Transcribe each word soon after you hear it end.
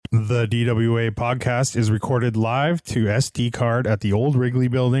The DWA podcast is recorded live to SD card at the old Wrigley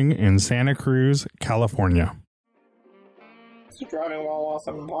Building in Santa Cruz, California. It's the Driving While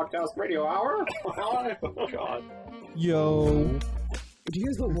Awesome podcast radio hour. Oh, God. Yo. Do you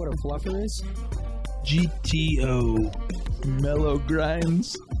guys know what a fluffer is? GTO. Mellow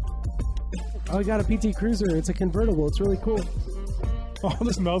grinds. Oh, I got a PT Cruiser. It's a convertible. It's really cool. Oh,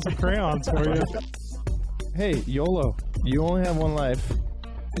 this smells of crayons for you. Hey, YOLO. You only have one life.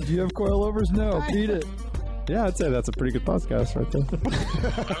 Do you have coilovers? No, beat it. Yeah, I'd say that's a pretty good podcast right there.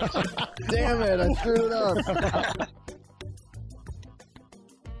 Damn it, I screwed up.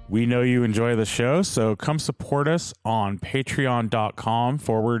 We know you enjoy the show, so come support us on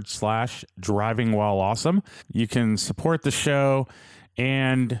patreon.com/driving while awesome. You can support the show,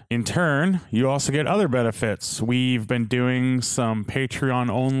 and in turn, you also get other benefits. We've been doing some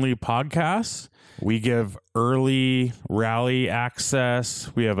Patreon-only podcasts. We give early rally access.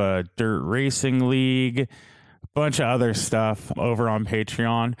 We have a dirt racing league, a bunch of other stuff over on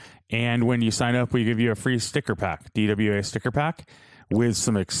Patreon. And when you sign up, we give you a free sticker pack, DWA sticker pack, with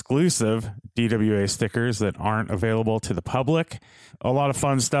some exclusive DWA stickers that aren't available to the public. A lot of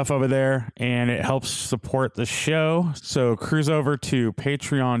fun stuff over there, and it helps support the show. So cruise over to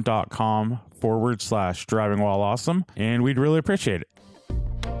patreon.com/driving while awesome, and we'd really appreciate it.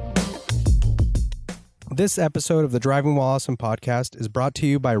 This episode of the Driving While Awesome podcast is brought to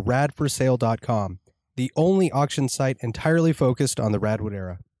you by radforsale.com, the only auction site entirely focused on the Radwood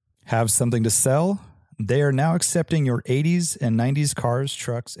era. Have something to sell? They are now accepting your 80s and 90s cars,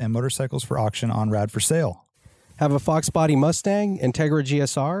 trucks, and motorcycles for auction on Rad for Sale. Have a Fox Body Mustang, Integra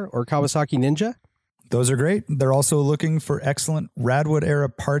GSR, or Kawasaki Ninja? Those are great. They're also looking for excellent Radwood era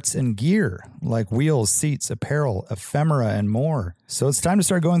parts and gear like wheels, seats, apparel, ephemera, and more. So it's time to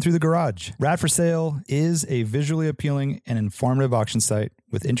start going through the garage. Rad for Sale is a visually appealing and informative auction site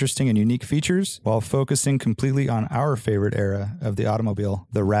with interesting and unique features while focusing completely on our favorite era of the automobile,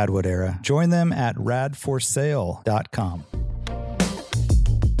 the Radwood era. Join them at radforsale.com.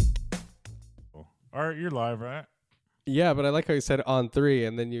 All right, you're live, right? Yeah, but I like how you said on 3,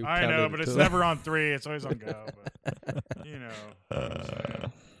 and then you. I know, but it's never on 3. It's always on go. But, you know.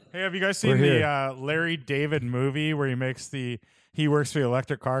 Hey, have you guys seen the Larry David movie where he works for the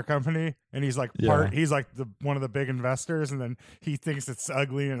electric car company, and he's like one of the big investors, and then he thinks it's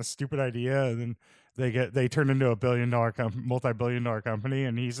ugly and a stupid idea, and then they turn into a multi-billion-dollar company,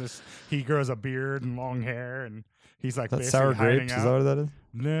 and he grows a beard and long hair, and he's like That's basically Sour hiding Grapes? out. Is that what that is?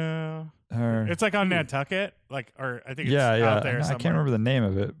 No. It's like on Nantucket, or I think it's out there somewhere. I can't remember the name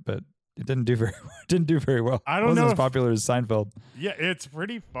of it, but it didn't do very well. I don't It know wasn't as popular as Seinfeld. Yeah, it's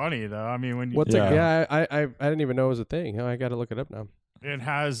pretty funny though. I mean, when you I didn't even know it was a thing. I got to look it up now. it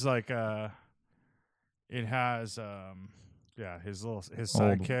has his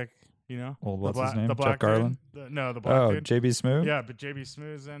sidekick, you know, What's his name? the black Jeff Garland. the black dude. JB Smoove. Yeah, but JB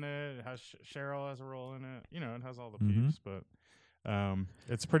Smooth's in it. It has Cheryl has a role in it. You know, it has all the Mhm. peeps, but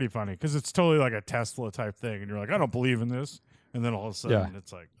it's pretty funny because it's totally like a Tesla type thing, and you're like, I don't believe in this, and then all of a sudden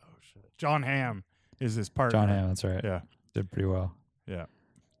it's like, oh shit. John Hamm is his partner. John Hamm, that's right. Yeah, Did pretty well. yeah.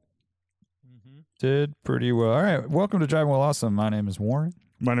 Did pretty well. All right. Welcome to Driving While Awesome. My name is Warren.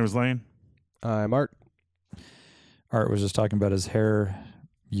 My name is Lane. I'm Art. Art was just talking about his hair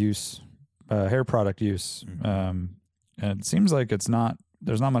product use. And it seems like there's not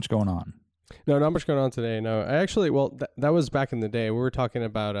much going on. No, not much going on today. No, I actually, that was back in the day. We were talking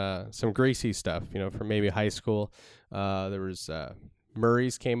about some Gracie stuff, from maybe high school. There was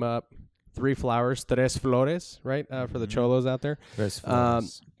Murray's came up, 3 flowers, tres flores, right? For the cholos out there.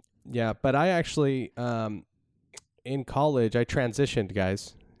 Yeah, but I actually, in college, I transitioned,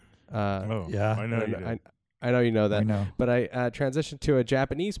 guys. Yeah. I know you did. I know you know that. I know. But I transitioned to a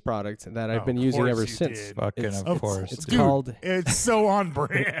Japanese product that I've been using ever since. Did. Fucking of course. It's Dude, called. It's so on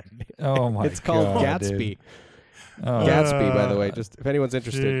brand. Oh my god. It's called God, Gatsby. dude. Oh. Gatsby, by the way, just if anyone's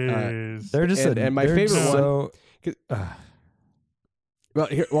interested. Jeez. They're just and my favorite one. So,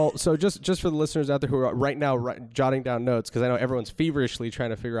 So just for the listeners out there who are right now jotting down notes, because I know everyone's feverishly trying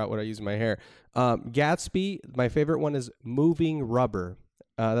to figure out what I use in my hair. Gatsby, my favorite one is moving rubber.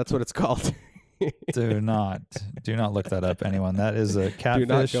 That's what it's called. do not look that up, anyone. That is a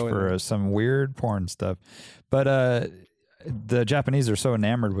catfish for some weird porn stuff. But the Japanese are so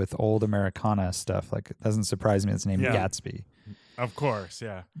enamored with old Americana stuff. Like, it doesn't surprise me it's named Gatsby. Of course,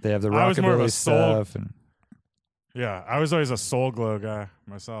 yeah. They have the I was more of rockabilly a stuff. And yeah, I was always a Soul Glow guy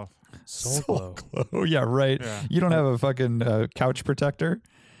myself. Soul Glow. Oh, yeah, right. Yeah. You don't have a fucking couch protector.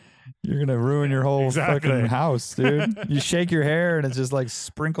 You're going to ruin your whole fucking house, dude. You shake your hair and it just like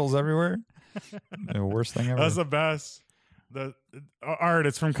sprinkles everywhere. The worst thing ever. That's the best. The Art,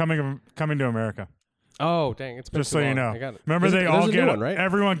 it's from Coming to America. Oh, dang! It's been Just too so you long. know. I got it. Remember, they all there's a get new one, right?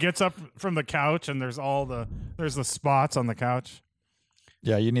 Everyone gets up from the couch, and there's the spots on the couch.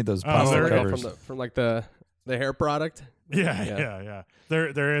 Yeah, you need those Oh, plastic there we go. covers. from like the hair product. Yeah.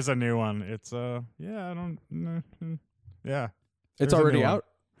 There is a new one. It's I don't. Yeah. It's There's a already new one. out.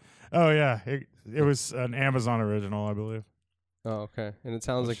 Oh yeah, it was an Amazon original, I believe. Oh, okay. And it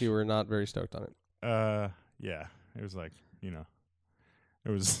sounds like you were not very stoked on it. Yeah, it was like it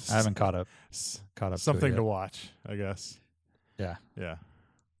was. I haven't caught up. Something to to it watch, I guess. yet. Yeah.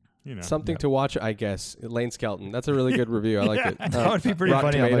 Something to watch, I guess. Lane Skelton. That's a really good review. I like Yeah. it. That would be pretty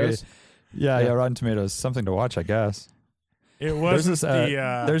Rotten funny. Tomatoes. Yeah, Rotten Tomatoes. Something to watch, I guess. It was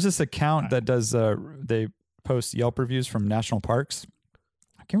There's this account that does. They post Yelp reviews from national parks.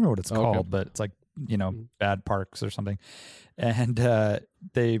 I can't remember what it's Okay. called, but it's like bad parks or something. And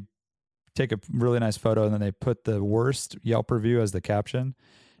they take a really nice photo, and then they put the worst Yelp review as the caption.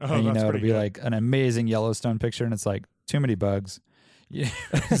 Oh, And that's it'll pretty be good. like an amazing Yellowstone picture, and it's like too many bugs. Yeah,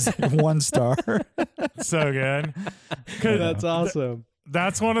 1 star. So good. That's awesome.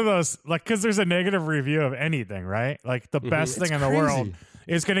 That's one of those, like, because there's a negative review of anything, right? Like the best thing in the world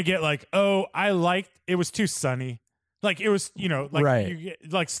is going to get like, oh, it was too sunny. Like it was, like Right. you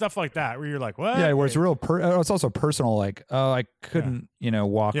get, like stuff like that where you're like, what? Yeah, where it's real. It's also personal. Like, oh, I couldn't,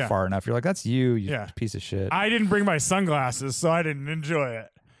 walk Yeah. far enough. You're like, that's you Yeah. piece of shit. I didn't bring my sunglasses, so I didn't enjoy it.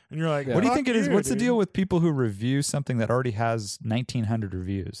 And you're like, Yeah. What do you "Fuck think it is? What's the dude." deal with people who review something that already has 1,900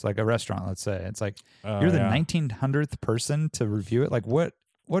 reviews, like a restaurant? Let's say it's like Oh, you're the yeah. 1900th person to review it. Like, what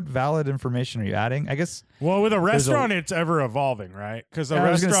valid information are you adding? I guess Well, with a There's restaurant, it's ever evolving, right? Because I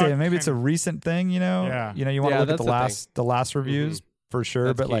was going restaurant, to say maybe it's a recent thing. Yeah. You want Yeah, to look at that's the the last reviews for sure,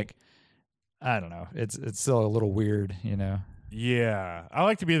 That's but key. like, I don't know. It's still a little weird. Yeah, I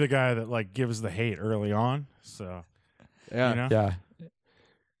like to be the guy that like gives the hate early on. So Yeah. Yeah.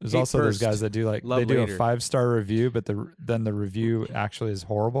 There's Hate also those first, guys that do like love they do later. a 5-star review, but then the review actually is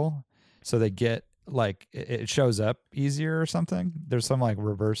horrible. So they get like it shows up easier or something. There's some like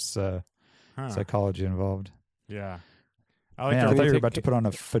reverse psychology involved. Yeah, I like Man, I to thought you were take about to it- put on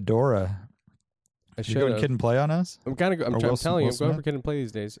a fedora. I You going should Kid and Play on us? I'm kind of. I'm Or Will telling you, Will I'm going Smith? for Kid and Play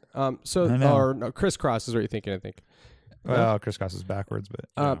these days. I know. Or no, crisscross is what you're thinking. I think. Well, crisscross is backwards,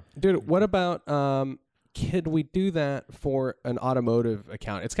 but Dude, what about could we do that for an automotive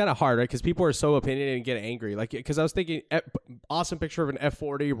account? It's kind of hard, right? Because people are so opinionated and get angry. Like, because I was thinking, awesome picture of an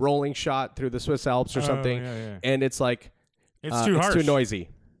F40 rolling shot through the Swiss Alps or something, Yeah. and it's like It's too harsh. it's too noisy,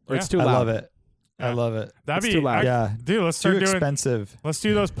 or it's Yeah. too I loud. love it. I Yeah. love it. That'd It's be too loud. Yeah, dude. Let's too start doing. expensive. Let's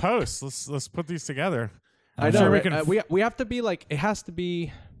do those posts. Let's put these together. I I'm know. sure we right? can we have to be like, it has to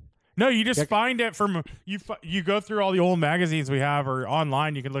be. No, you just Yeah. find it from you go through all the old magazines we have, or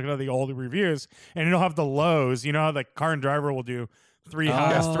online. You can look at all the old reviews, and it'll have the lows. You know how the Car and Driver will do 3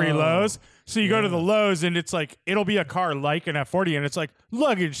 highs, 3 lows. So you go to the lows, and it's like it'll be a car like an F40, and it's like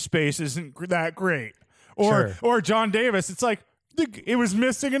luggage space isn't that great. Or John Davis, it's like it was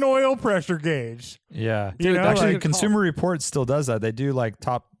missing an oil pressure gauge. Yeah. You know, Actually, like- Consumer Reports still does that. They do like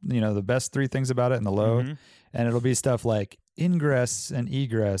top, the best 3 things about it in the low, Mm-hmm. and it'll be stuff like ingress and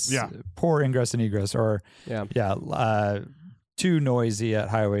egress, Yeah. poor ingress and egress, or Yeah. too noisy at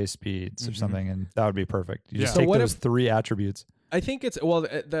highway speeds or something, and that would be perfect. You just Yeah. So take what those if- 3 attributes. I think it's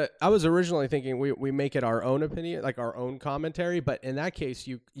I was originally thinking we make it our own opinion, like our own commentary, but in that case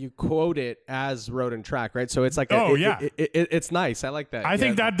you quote it as Road and Track, right? So it's like it's nice. I like that. I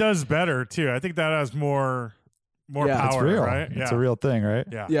think that does better too. I think that has more Yeah. power, It's real. right? It's a real thing, right?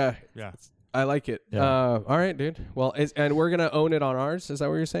 Yeah. Yeah, I like it. Yeah. All right, dude. Well, and we're gonna own it on ours. Is that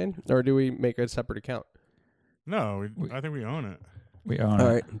what you're saying, or do we make a separate account? No, I think we own it. We own All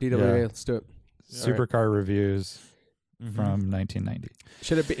it. right, DWA. Yeah. Let's do it. Supercar reviews Mm-hmm. from 1990.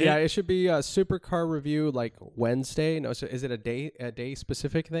 Should it be? Yeah, it should be a supercar review like Wednesday. No, so is it a day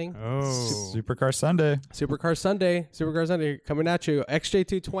specific thing? Oh, Supercar Sunday. Supercar Sunday coming at you.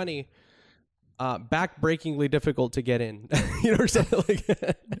 XJ220, back-breakingly difficult to get in, or something like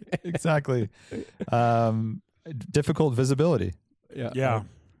that. Exactly. Difficult visibility. yeah.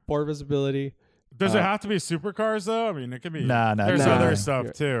 Poor visibility. Does it have to be supercars though? I mean, it could be. Nah, There's nah. other stuff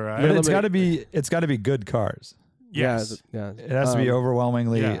Yeah. too, right? But Yeah. it's got to be good cars. Yes. Yeah. It has to be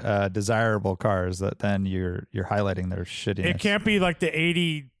overwhelmingly yeah. desirable cars that then you're highlighting their shittiness. It can't be like the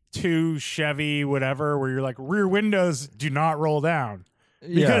 82 Chevy, whatever, where you're like rear windows do not roll down.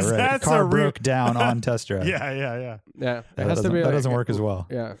 because that's car a real- broke down on test drive. Yeah. Yeah, that it has to doesn't, be. that like- doesn't work as well.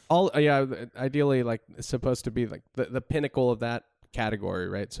 Yeah, ideally, like it's supposed to be like the pinnacle of that category,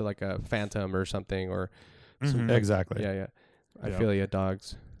 right? So like a Phantom or something, or Mhm. Exactly. yeah. I Yeah. feel you,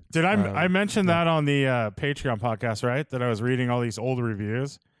 dogs. Did I mention that on the Patreon podcast, right? That I was reading all these old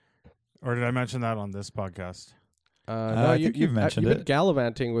reviews? Or did I mention that on this podcast? No, I think you've mentioned you've it. been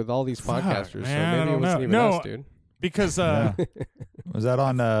gallivanting with all these podcasters, man, so maybe it wasn't even us, dude. Because Was that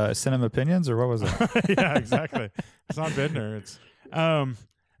on Cinema Opinions or what was it? yeah, exactly. It's not Bidner. It's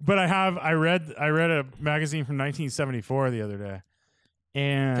but I read a magazine from 1974 the other day,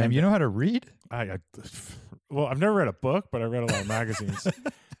 and Damn, you know how to read? Well, I've never read a book, but I read a lot of magazines.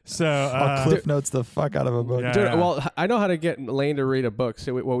 So I'll cliff notes the fuck out of a book. Yeah. Dude, well, I know how to get Lane to read a book.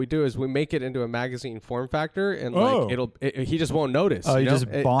 So what we do is we make it into a magazine form factor, and like he just won't notice. Oh, you know?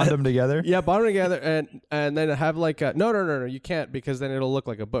 just bond them together? Yeah, bond them together, and then have like a no, you can't, because then it'll look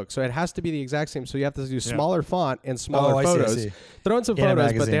like a book. So it has to be the exact same. So you have to do smaller font and smaller photos. I see. Throw in some In a photos,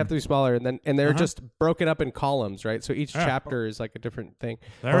 but magazine. they have to be smaller, and they're just broken up in columns, right? So each chapter is like a different thing.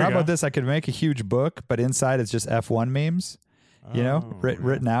 there Or we how go. about this? I could make a huge book, but inside it's just F1 memes. You know,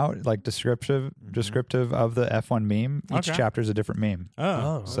 written out like descriptive of the F1 meme. Each Okay. chapter is a different meme.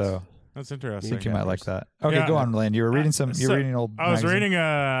 Oh, So that's I interesting. think you might like that. Okay, Yeah, go on, Lane. You were reading some. You're so reading old. I was magazine. reading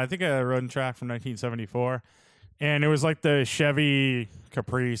I think a road and track from 1974, and it was like the Chevy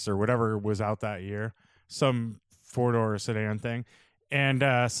Caprice or whatever was out that year, some four-door sedan thing,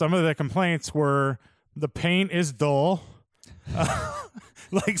 and some of the complaints were the paint is dull,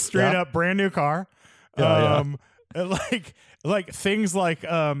 like straight up brand new car, and like things like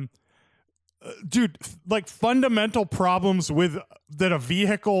dude, like fundamental problems with that a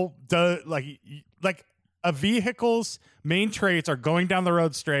vehicle does, like a vehicle's main traits are going down the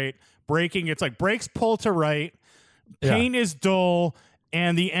road straight, braking. It's like brakes pull to right, paint is dull,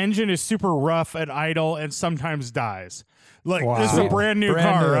 and the engine is super rough at idle and sometimes dies. Like this is a brand new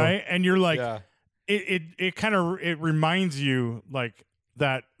car, right? And you're like, it kind of it reminds you like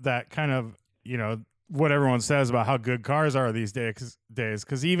that kind of, you know, what everyone says about how good cars are these days.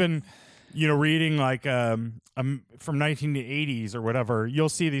 Because even, you know, reading like from 1980s or whatever, you'll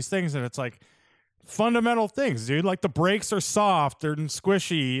see these things and it's like fundamental things, dude. Like the brakes are soft, they're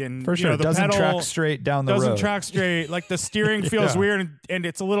squishy, and For sure, you know, the doesn't pedal track straight down the doesn't road. track straight. Like the steering feels Yeah. weird and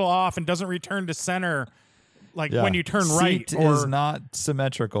it's a little off and doesn't return to center. Like when you turn right, Seat or is not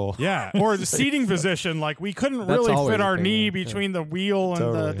symmetrical. yeah, or the seating position. Like we couldn't That's really always fit a our thing, knee yeah. between the wheel and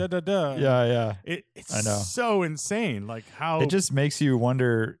Totally. the da-da-da. Yeah. It's I know. so insane. Like how It just makes you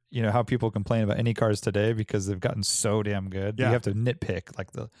wonder, you know, how people complain about any cars today because they've gotten so damn good. Yeah. You have to nitpick. Like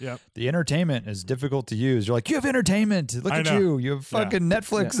Yep. the entertainment is difficult to use. You're like, you have entertainment. Look I at know. you. You have fucking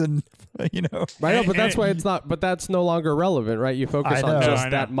Netflix and, you know. I know, but that's And- why it's not. But that's no longer relevant, right? You focus I on know. just I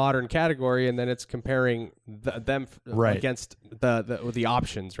know. that modern category, and then it's comparing them Right. against the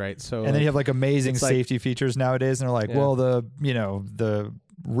options, right? So And then you have like amazing it's like- safety features nowadays. And they're like, Yeah. well, the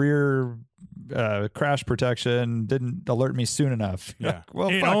rear crash protection didn't alert me soon enough. Yeah. Like, well,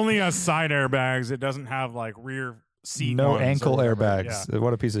 it fuck. only has side airbags. It doesn't have like rear seat. No ones or ankle whatever. airbags.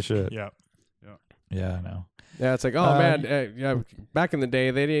 What a piece of shit. Yeah. Yeah, I know. yeah, it's like, oh man, yeah. Back in the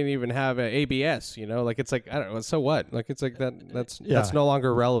day, they didn't even have ABS. You know, like it's like I don't know. So what? Like it's like that's no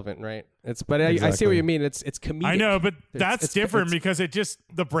longer relevant, right? It's but I see what Exactly. you mean. It's comedic. I know, but that's it's- different it's- because it just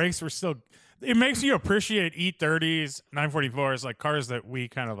the brakes were still. It makes you appreciate E30s, 944s, like cars that we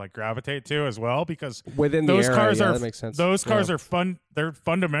kind of like gravitate to as well, because Within the those era, cars yeah, are that makes sense. those cars Yeah. are fun. They're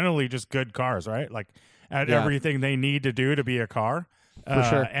fundamentally just good cars, right? Like at Yeah. everything they need to do to be a car. For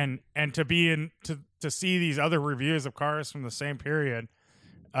sure. And to be in to see these other reviews of cars from the same period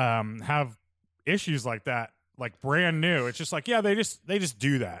have issues like that, like brand new. It's just like, yeah, they just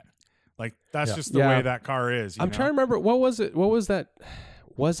do that. Like that's just the Yeah. way that car is. I'm trying to remember what was it. What was that?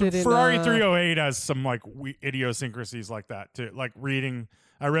 Was it in Ferrari 308 has some like idiosyncrasies like that too. Like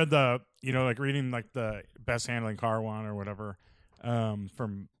I read reading like the best handling car one or whatever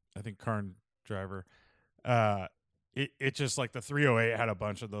from I think Car and Driver. It just like the 308 had a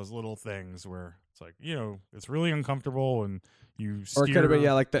bunch of those little things where it's like, you know, it's really uncomfortable and you steer. Or it could have been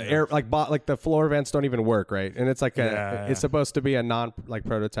like the air like the floor vents don't even work, right? And it's like it's supposed to be a non like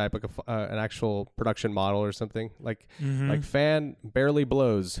prototype, like an actual production model or something. Like like fan barely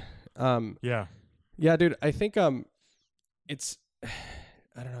blows. Yeah. Yeah, dude. I think it's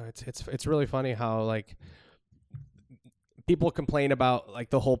I don't know. It's really funny how like people complain about like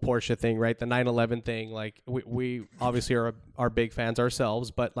the whole Porsche thing, right? The 911 thing. Like we obviously are big fans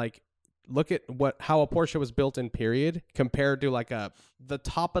ourselves, but like look at how a Porsche was built in period compared to like the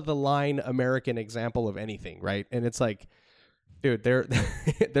top of the line American example of anything, right? And it's like, dude, they're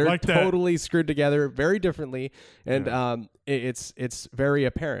Like that. totally screwed together very differently, and it's very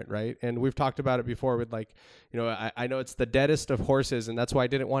apparent, right? And we've talked about it before with like, you know, I know it's the deadest of horses, and that's why I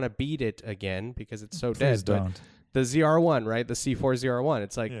didn't want to beat it again because it's so Please dead. don't. the ZR1, right? The C4 ZR1.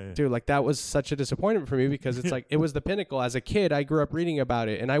 It's like, dude, like that was such a disappointment for me because it's like, it was the pinnacle. As a kid, I grew up reading about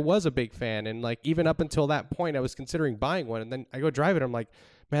it and I was a big fan. And like, even up until that point, I was considering buying one. And then I go drive it. I'm like,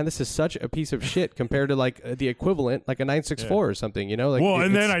 man, this is such a piece of shit compared to like the equivalent, like a 964 or something, you know? Like, well,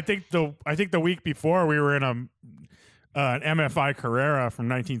 and then I think the week before we were in an MFI Carrera from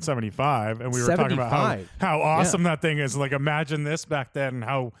 1975, and we were talking about how awesome that thing is. Like, imagine this back then, and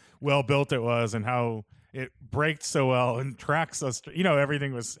how well built it was, and how it braked so well and tracks so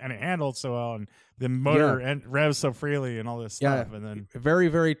everything was, and it handled so well, and the motor and revs so freely and all this stuff. And then very,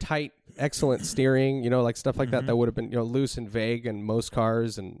 very tight, excellent steering, like stuff like that would have been loose and vague in most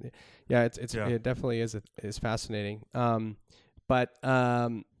cars. And it definitely is fascinating. But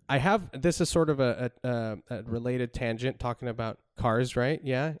I have, this is sort of a related tangent talking about cars, right?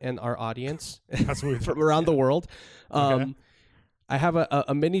 Yeah. And our audience from around the world. Okay. I have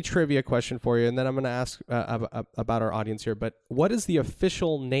a mini trivia question for you, and then I'm going to ask about our audience here. But what is the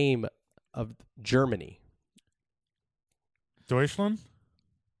official name of Germany? Deutschland?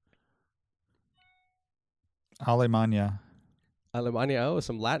 Alemania. Oh,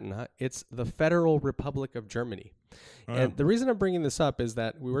 some Latin, huh? It's the Federal Republic of Germany. Oh, and the reason I'm bringing this up is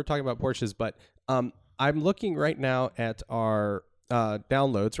that we were talking about Porsches, but I'm looking right now at our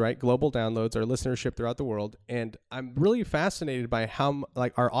downloads, right? Global downloads, our listenership throughout the world. And I'm really fascinated by how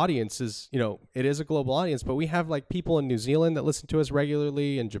like our audience is, it is a global audience, but we have like people in New Zealand that listen to us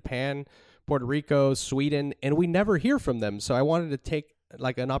regularly, in Japan, Puerto Rico, Sweden, and we never hear from them. So I wanted to take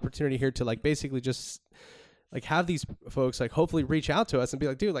like an opportunity here to like basically just like have these folks like hopefully reach out to us and be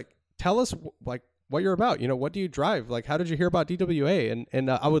like, dude, like tell us like what you're about, what do you drive? Like, how did you hear about DWA?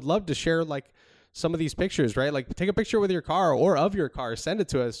 And I would love to share like some of these pictures, right? Like take a picture with your car or of your car, send it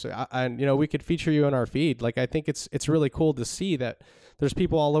to us. And, we could feature you in our feed. Like, I think it's really cool to see that there's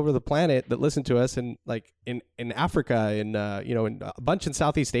people all over the planet that listen to us, and like in Africa and, in a bunch in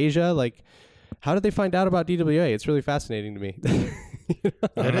Southeast Asia. Like, how did they find out about DWA? It's really fascinating to me.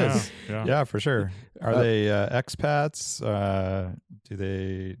 It is. Yeah, for sure. Are they expats? Do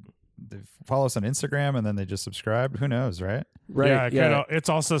they follow us on Instagram and then they just subscribe? Who knows, right? Right. Yeah. It's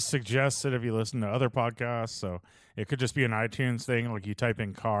also suggested if you listen to other podcasts. So it could just be an iTunes thing. Like you type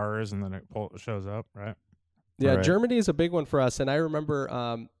in cars and then it shows up, right? Yeah, right. Germany is a big one for us. And I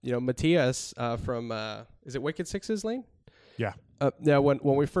remember, Matthias from, is it Wicked Six's Lane? Yeah. When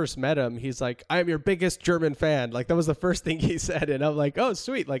we first met him, he's like, "I'm your biggest German fan." Like that was the first thing he said, and I'm like, "Oh,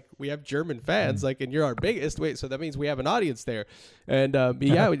 sweet! Like we have German fans, like, and you're our biggest." Wait, so that means we have an audience there, and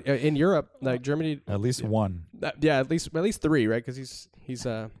in Europe, like Germany, at least one. At least three, right? Because he's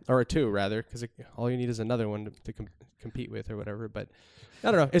or two rather, because all you need is another one to compete with or whatever. But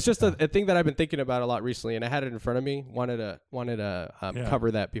I don't know. It's just a thing that I've been thinking about a lot recently, and I had it in front of me. Wanted to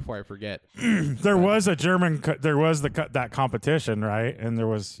cover that before I forget. There was a German. There was that competition, right? And there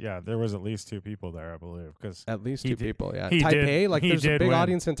was at least two people there, I believe. Because at least two people, yeah. Taipei, there's a big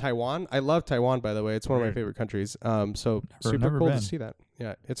audience in Taiwan. I love Taiwan, by the way. It's one of my favorite countries. So super cool to see that.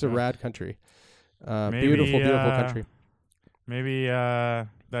 Yeah, it's a rad country. Beautiful country. Maybe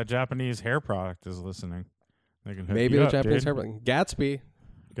that Japanese hair product is listening. They can maybe the Japanese hair product. Gatsby.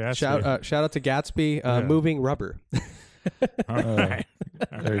 Shout out to Gatsby, moving rubber. All right.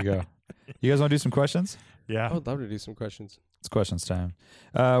 There you go. You guys want to do some questions? Yeah. I would love to do some questions. It's questions time.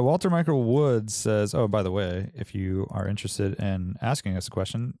 Walter Michael Woods says, oh, by the way, if you are interested in asking us a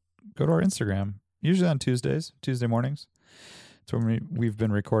question, go to our Instagram, usually on Tuesday mornings. It's when we've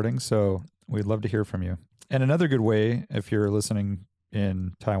been recording, so we'd love to hear from you. And another good way, if you're listening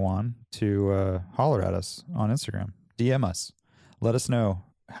in Taiwan, to holler at us on Instagram. DM us. Let us know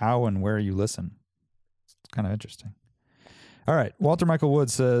how and where you listen. It's kind of interesting. All right. Walter Michael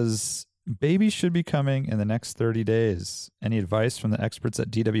Wood says, babies should be coming in the next 30 days. Any advice from the experts at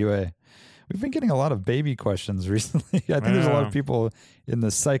DWA? We've been getting a lot of baby questions recently. I think there's a lot of people in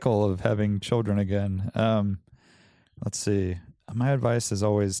the cycle of having children again. Let's see. My advice is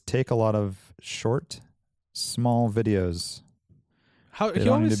always take a lot of short, small videos.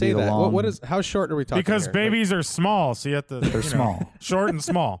 You always say that. How short are we talking? Because here? babies are small, so you have to. They're small, short and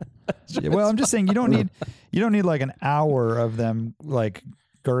small. Well, I'm just saying you don't need like an hour of them like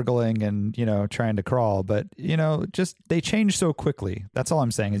gurgling and trying to crawl, but just they change so quickly. That's all I'm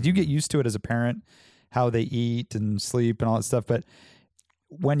saying is you get used to it as a parent, how they eat and sleep and all that stuff. But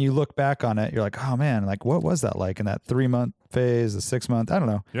when you look back on it, you're like, oh man, like what was that like in that 3-month phase, the 6-month? I don't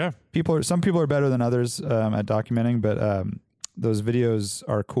know. Yeah, some people are better than others at documenting, but. Those videos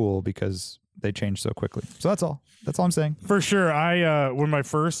are cool because they change so quickly. So that's all I'm saying. For sure. I when my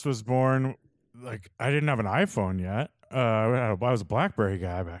first was born, like I didn't have an iPhone yet. I was a BlackBerry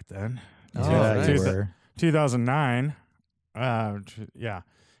guy back then. Oh, yeah, you were. 2009.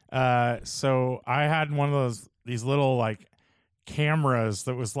 So I had one of these little like cameras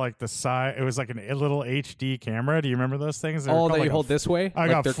that was like the size. It was like a little HD camera. Do you remember those things? Oh, that you hold this way?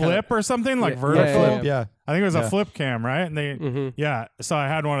 Like a flip or something, like Yeah, vertical. Yeah. I think it was a flip cam, right? And they, Mhm. So I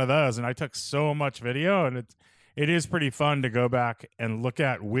had one of those, and I took so much video, and it is pretty fun to go back and look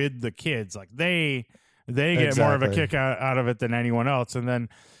at with the kids. Like they get more of a Exactly. kick out of it than anyone else. And then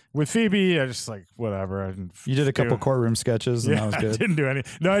with Phoebe, I just like whatever. You did a couple courtroom sketches, and that was I good. didn't do any.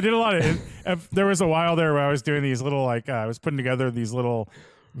 No, I did a lot of. There was a while there where I was doing these little I was putting together these little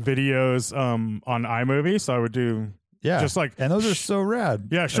videos on iMovie. So I would do just like and those are so rad.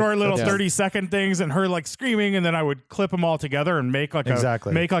 yeah, short little Yeah. 30-second things, and her like screaming, and then I would clip them all together and make like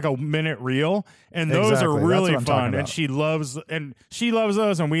a minute reel, and those Exactly. are That's really what I'm talking fun. And about. she loves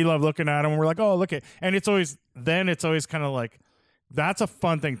those, and we love looking at them. And we're like, oh, look at, and it's always kind of like that's a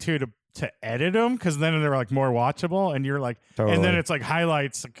fun thing too to edit them, because then they're like more watchable, and you're like, and then Totally. it's like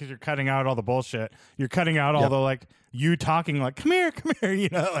highlights because you're cutting out all the bullshit. You're cutting out all Yep. the like you talking like come here,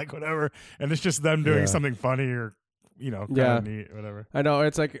 like whatever, and it's just them doing Yeah. something funny or kind Yeah. of neat, whatever. I know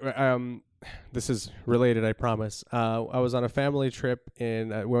it's like this is related, I promise. I was on a family trip we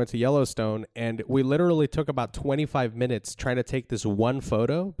went to Yellowstone, and we literally took about 25 minutes trying to take this one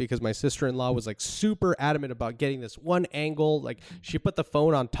photo because my sister-in-law was like super adamant about getting this one angle. Like she put the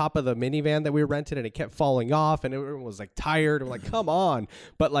phone on top of the minivan that we rented, and it kept falling off, and everyone was like tired. I'm like, come on.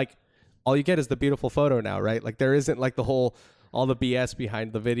 But like all you get is the beautiful photo now, right? Like there isn't like all the BS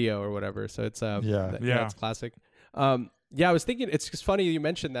behind the video or whatever. So it's Yeah. it's classic. Yeah, I was thinking it's just funny you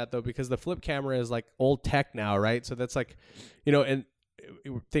mentioned that though, because the flip camera is like old tech now, right? So that's like, and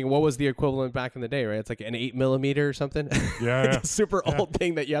thinking what was the equivalent back in the day, right? It's like an 8mm or something. Yeah, It's yeah. a super old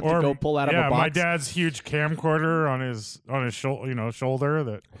thing that you have Or, to go pull out of a box. my dad's huge camcorder on his shoulder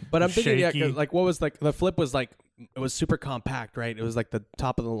that. But I'm was thinking, shaky. 'cause, like what was like the flip was like it was super compact, right? It was like the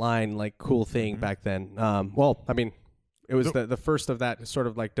top of the line, like cool thing back then. Well, I mean, it was the first of that sort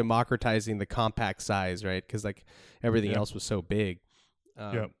of like democratizing the compact size, right? Because like everything else was so big.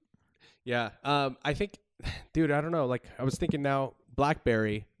 Yep. Yeah. I think, dude, I don't know. Like I was thinking now,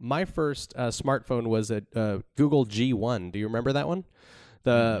 BlackBerry. My first smartphone was a Google G1. Do you remember that one?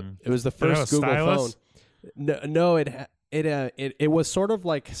 It was the Did it have first a Google stylus? phone. No, it was sort of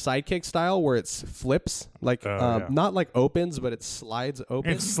like Sidekick style where it's flips, like yeah. not like opens, but it slides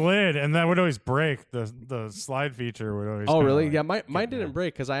open. It slid, and that would always break. The slide feature would always. Oh, kinda really? like Yeah, mine get didn't there.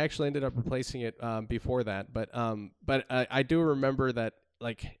 break because I actually ended up replacing it before that. But I do remember that,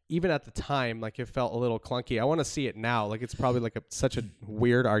 like, even at the time, like, it felt a little clunky. I want to see it now. Like, it's probably like such a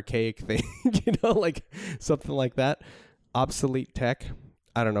weird archaic thing, like something like that. Obsolete tech.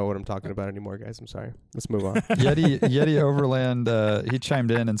 I don't know what I'm talking about anymore, guys. I'm sorry. Let's move on. Yeti Overland, he chimed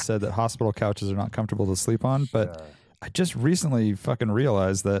in and said that hospital couches are not comfortable to sleep on, but I just recently fucking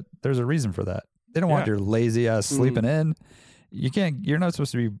realized that there's a reason for that. They don't want Yeah. your lazy ass sleeping in. You're not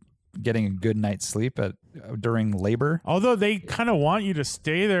supposed to be getting a good night's sleep during labor. Although they kind of want you to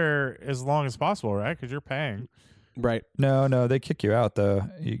stay there as long as possible, right? Because you're paying. Right. No, they kick you out though.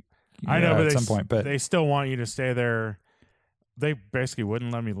 I know, but at they some point, but they still want you to stay there. They basically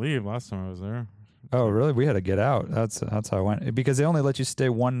wouldn't let me leave last time I was there. oh really? We had to get out. That's how I went because they only let you stay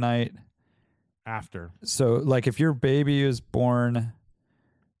one night. After. So like if your baby is born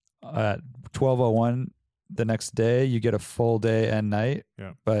at 12:01 the next day, you get a full day and night.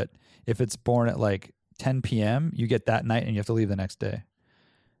 Yeah. But if it's born at like 10 p.m., you get that night and you have to leave the next day.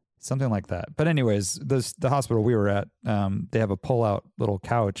 Something like that. But anyways, the hospital we were at, they have a pull-out little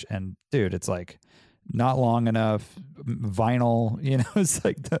couch, and dude, it's like not long enough, vinyl. It's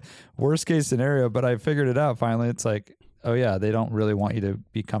like the worst case scenario. But I figured it out finally. It's like, oh yeah, they don't really want you to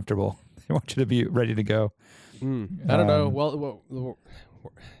be comfortable. They want you to be ready to go. I don't know. Um, Well,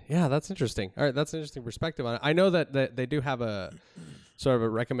 yeah, that's interesting. All right, that's an interesting perspective on it. I know that they do have a sort of a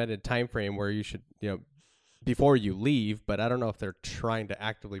recommended time frame where you should, before you leave, but I don't know if they're trying to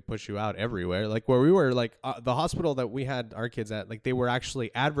actively push you out everywhere. Like where we were, like the hospital that we had our kids at, like they were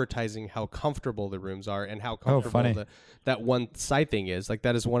actually advertising how comfortable the rooms are and how comfortable funny. that one side thing is. Like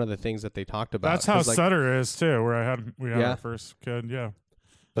that is one of the things that they talked about. That's how 'Cause, like, Sutter is too, where we had Yeah. our first kid. Yeah.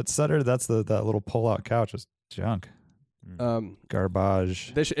 But Sutter, that's that little pull-out couch is junk,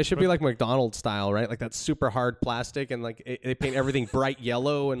 garbage. it should be like McDonald's style, right? Like that super hard plastic, and like they paint everything bright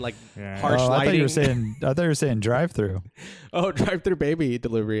yellow and like Yeah. harsh Oh, I lighting. thought you were saying drive-through. Oh, drive-through baby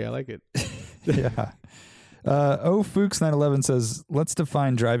delivery. I like it. Yeah. Fuchs 911 says, let's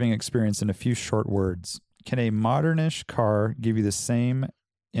define driving experience in a few short words. Can a modernish car give you the same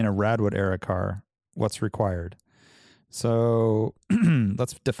in a Radwood era car? What's required? So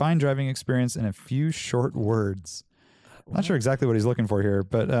let's define driving experience in a few short words. I'm not sure exactly what he's looking for here,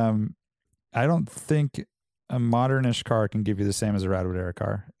 but I don't think a modernish car can give you the same as a Radwood era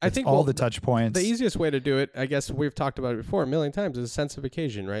car. I It's think all the touch points. The easiest way to do it, I guess we've talked about it before a million times, is a sense of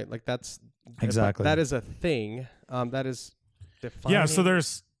occasion, right? Like that's Exactly. that is a thing. That is defining. Yeah. So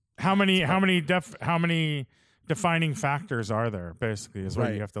there's how many defining factors are there? Basically, is what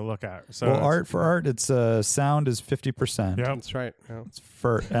Right. you have to look at. So well, it's- art, it's sound is 50%. Yep. That's right. Yeah.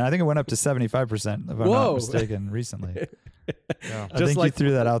 And I think it went up to 75%, if I'm Whoa. not mistaken, recently. Yeah. I think you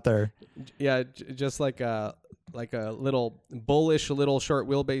threw that out there. Yeah, just like a little bullish, little short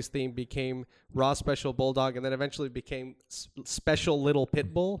wheelbase theme became raw special bulldog, and then eventually became special little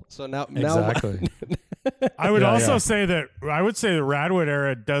pit bull. So now Exactly. I would Yeah, also yeah. say that I would say the Radwood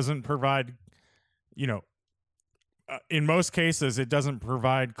era doesn't provide, in most cases, it doesn't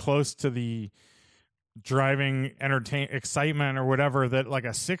provide close to the driving excitement or whatever that like a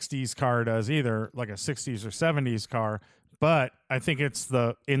 60s car does either, like a 60s or 70s car. But I think it's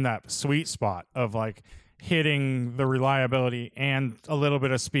in that sweet spot of like hitting the reliability and a little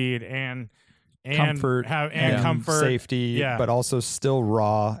bit of speed and Comfort and comfort, safety, yeah. but also still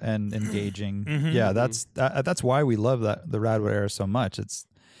raw and engaging. Mhm. Yeah, that's why we love the Radwood era so much.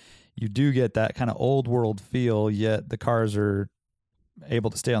 You do get that kind of old world feel, yet the cars are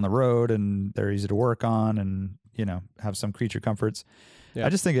able to stay on the road and they're easy to work on and, have some creature comforts. Yeah. I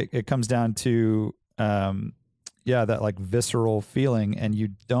just think it comes down to, that like visceral feeling, and you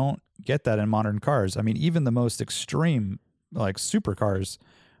don't get that in modern cars. I mean, even the most extreme, like supercars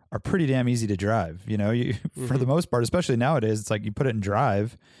are pretty damn easy to drive. For the most part, especially nowadays, it's like you put it in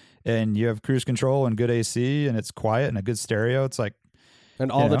drive and you have cruise control and good AC and it's quiet and a good stereo. It's like,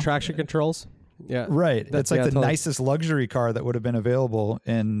 and all the know? traction controls. Yeah. right. That's like the totally. nicest luxury car that would have been available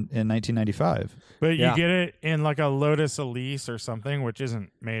in 1995. But Yeah. you get it in like a Lotus Elise or something, which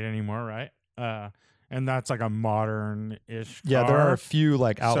isn't made anymore, right? And that's like a modern-ish car. Yeah, there are a few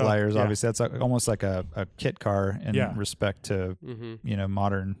like outliers. yeah. Obviously, that's almost like a kit car in Yeah. respect to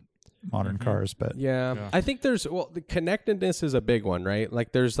modern cars. But Yeah. Yeah. I think the connectedness is a big one, right?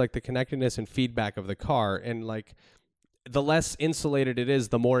 Like there's like the connectedness and feedback of the car, and like the less insulated it is,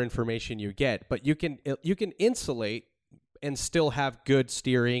 the more information you get. But you can insulate and still have good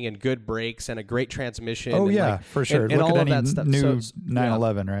steering and good brakes and a great transmission. oh and yeah, like, for sure. and Look all at of any that stuff. new So,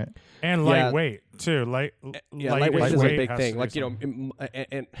 911, right? And Yeah. lightweight too. Lightweight is a big has thing. to Like be something.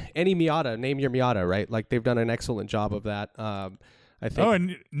 and any Miata, name your Miata, right? Like they've done an excellent job of that. I think. Oh,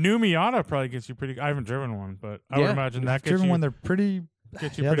 and new Miata probably gets you pretty. I haven't driven one, but I would Yeah. imagine that gets Driven you. when they're pretty.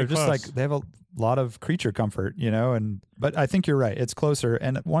 Get you Yeah, pretty they're just close. like they have a lot of creature comfort, but I think you're right. It's closer.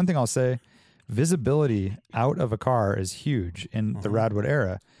 And one thing I'll say, visibility out of a car is huge in the Radwood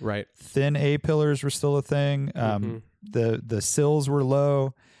era. Right. Thin A pillars were still a thing. The sills were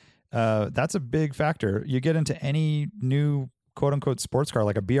low. That's a big factor. You get into any new quote unquote sports car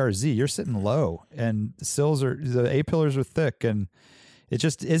like a BRZ, you're sitting low, and the A pillars are thick, and it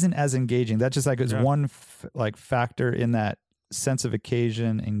just isn't as engaging. That just like is one factor in that sense of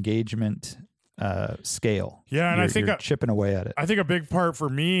occasion engagement scale. Yeah, and I think you're chipping away at it. I think a big part for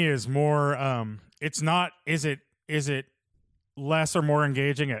me is more. It's not. Is it less or more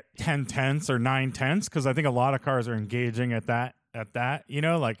engaging at 10/10 or 9/10? Because I think a lot of cars are engaging at that.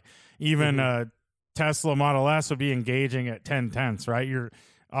 Like even Tesla Model S would be engaging at 10/10, right?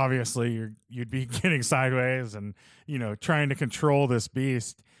 You'd be getting sideways and trying to control this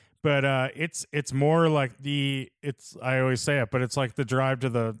beast. But it's more like I always say it, but it's like the drive to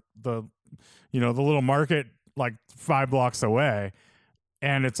the little market like 5 blocks away,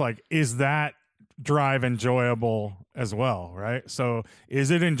 and it's like, is that drive enjoyable as well, right? So is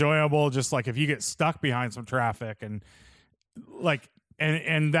it enjoyable just like if you get stuck behind some traffic and like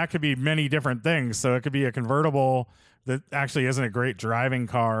and that could be many different things. So it could be a convertible that actually isn't a great driving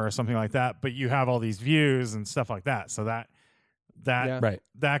car or something like that, but you have all these views and stuff like that. So that Right.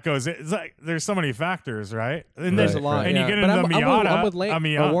 that goes. It's like there's so many factors, right? And There's then- a lot. and yeah. you get But into the Miata. I'm with Lane, a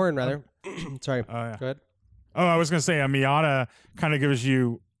Miata. Warren rather. Sorry. Oh, yeah. Go ahead. Oh, I was gonna say a Miata kind of gives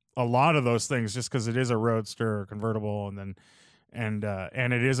you a lot of those things just because it is a roadster or convertible, and then and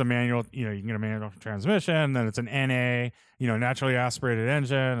it is a manual. You can get a manual transmission. Then it's an NA, naturally aspirated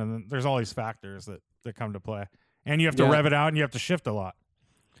engine, and then there's all these factors that come to play. And you have to Yeah. rev it out, and you have to shift a lot.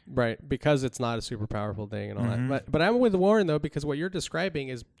 Right, because it's not a super powerful thing and all Mhm. that. But I'm with Warren though, because what you're describing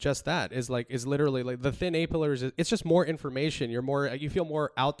is just that. Is literally like the thin A pillars. It's just more information. You feel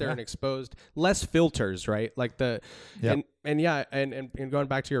more out there and exposed. Less filters, right? Like Yep. and going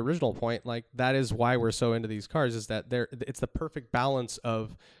back to your original point, like that is why we're so into these cars. Is that it's the perfect balance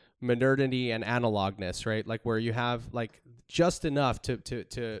of modernity and analogness, right? Like where you have like just enough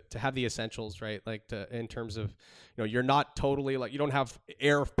to have the essentials, right? Like in terms of, you're not totally like, you don't have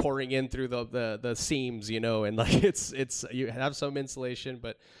air pouring in through the seams, and like it's you have some insulation,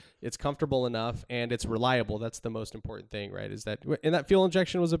 but it's comfortable enough and it's reliable. That's the most important thing, right? Is that, and that fuel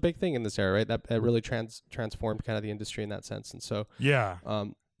injection was a big thing in this era, right? That really transformed kind of the industry in that sense. And so,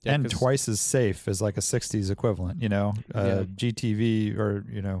 and twice as safe as like a 60s equivalent, GTV or,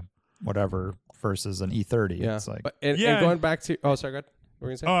 whatever versus an E30. Yeah. It's like, and going back to, oh, sorry, go ahead. What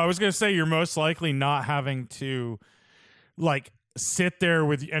were you going to say? Oh, I was going to say you're most likely not having to like sit there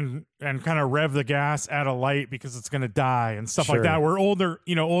with and kind of rev the gas at a light because it's going to die and stuff like that. Where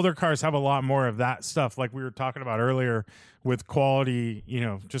older cars have a lot more of that stuff. Like we were talking about earlier with quality,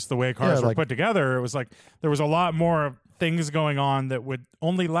 just the way cars were put together. It was like there was a lot more things going on that would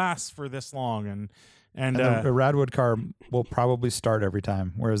only last for this long. And the Radwood car will probably start every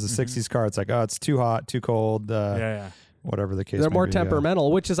time, whereas the 60s car, it's like, oh, it's too hot, too cold. Whatever the case They're may more be,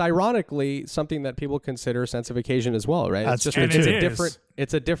 temperamental, which is ironically something that people consider sense of occasion as well, right? That's it's true,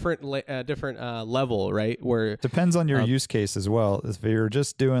 it's a different level, right? Where depends on your use case as well. If you're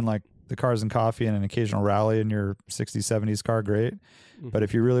just doing like the cars and coffee and an occasional rally in your 60s, 70s car, great. But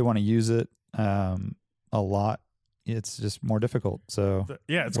if you really want to use it a lot, it's just more difficult. So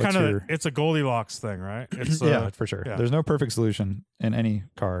it's kind of it's a Goldilocks thing, right? It's, for sure. Yeah. There's no perfect solution in any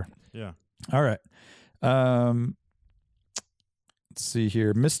car. Yeah. All right. Let's see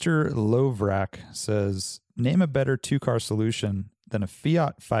here. Mr. Lovrak says, name a better two-car solution than a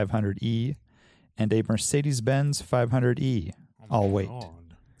Fiat 500e and a Mercedes-Benz 500e. I'll wait. God.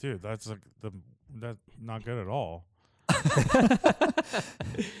 Dude, that's not good at all.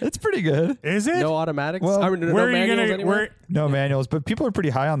 It's pretty good. Is it? No automatics? Well, no manuals anywhere? No manuals, but people are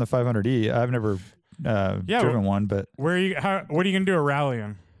pretty high on the 500e. I've never driven one, but what are you going to do a rally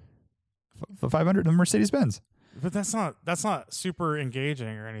in? The 500, the Mercedes-Benz. But that's not super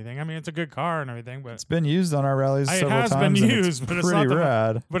engaging or anything. I mean, it's a good car and everything, but it's been used on our rallies several times. It has been used, but it's pretty not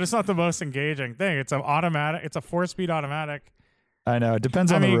rad. But it's not the most engaging thing. It's an automatic. It's a 4-speed automatic. I know. It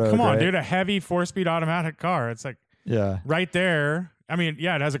depends on the road. Come on, right? dude. A heavy 4-speed automatic car. It's like right there. I mean,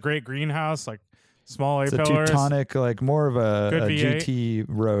 it has a great greenhouse, like small it's A-pillars. It's a Teutonic, like more of a GT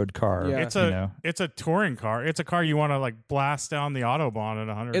road car. Yeah. It's a touring car. It's a car you want to like blast down the Autobahn at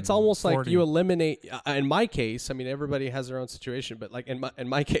 100. It's almost like you eliminate. In my case, I mean, everybody has their own situation, but like in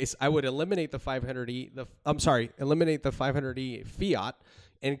my case, I would eliminate the 500e. Eliminate the 500e Fiat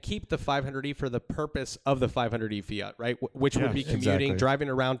and keep the 500e for the purpose of the 500e Fiat, right? Which would be commuting, driving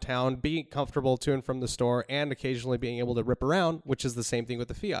around town, being comfortable to and from the store, and occasionally being able to rip around, which is the same thing with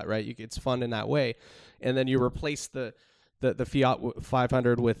the Fiat, right? It's fun in that way. And then you replace the Fiat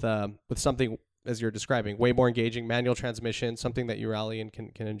 500 with something, as you're describing, way more engaging, manual transmission, something that you rally and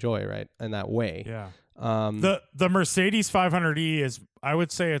can enjoy, right? In that way. Yeah. The Mercedes 500e is, I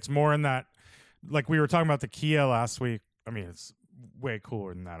would say it's more in that, like we were talking about the Kia last week. I mean, it's way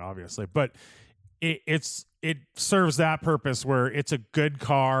cooler than that, obviously, but it serves that purpose where it's a good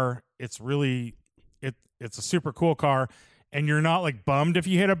car. It's really it's a super cool car, and you're not like bummed if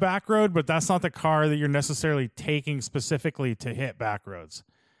you hit a back road, but that's not the car that you're necessarily taking specifically to hit back roads.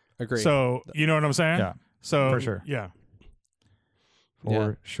 Agree. So you know what I'm saying? Yeah. So for sure. Yeah.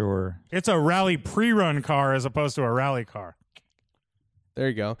 For sure. It's a rally pre-run car as opposed to a rally car. There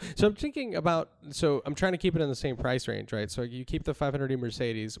you go. So I'm thinking about, I'm trying to keep it in the same price range, right? So you keep the 500e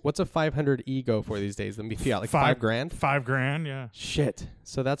Mercedes. What's a 500e go for these days? Let me Fiat, like $5 grand? $5,000, yeah. Shit.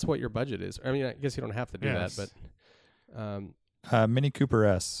 So that's what your budget is. I mean, I guess you don't have to do that, but. Mini Cooper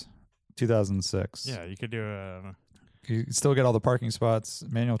S, 2006. Yeah, you could do You still get all the parking spots,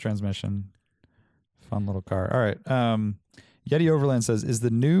 manual transmission. Fun little car. All right. Yeti Overland says, is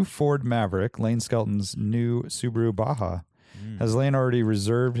the new Ford Maverick Lane Skelton's new Subaru Baja? Has Lane already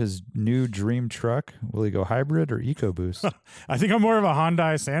reserved his new dream truck? Will he go hybrid or EcoBoost? I think I'm more of a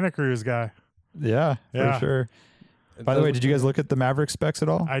Hyundai Santa Cruz guy. Yeah, for sure. By the way, did you guys look at the Maverick specs at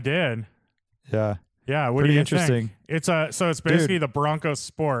all? I did. Yeah. Yeah, what Pretty do you interesting. think? It's basically the Bronco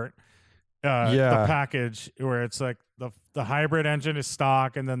Sport, the package where it's like the hybrid engine is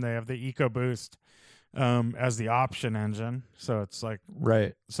stock, and then they have the EcoBoost as the option engine. So it's like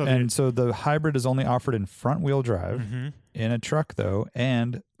right. So the hybrid is only offered in front wheel drive in a truck though,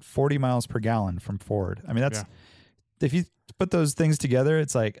 and 40 miles per gallon from Ford. I mean, that's if you put those things together,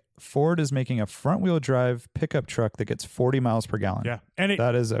 it's like Ford is making a front wheel drive pickup truck that gets 40 miles per gallon. Yeah, and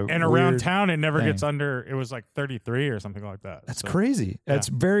that is around town it never gets under. It was like 33 or something like that. That's crazy. Yeah. It's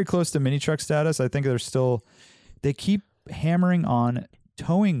very close to mini truck status. I think they keep hammering on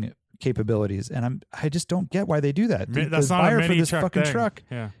towing capabilities, and I just don't get why they do that. That's not a mini for this truck fucking thing. truck.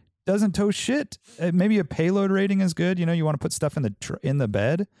 Yeah. doesn't tow shit. Maybe a payload rating is good. You want to put stuff in the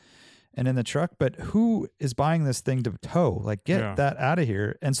bed and in the truck, but who is buying this thing to tow? Like, get that out of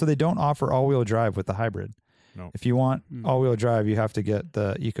here. And so they don't offer all-wheel drive with the hybrid. No. If you want all-wheel drive, you have to get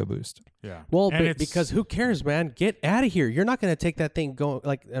the EcoBoost. Yeah. Well, because who cares, man? Get out of here. You're not going to take that thing going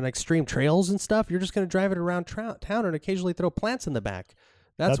like on extreme trails and stuff. You're just going to drive it around town and occasionally throw plants in the back.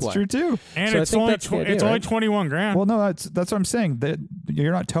 That's why. True too. And So I it's think only that's the idea, it's only right? 21 grand. Well, no, that's what I'm saying. That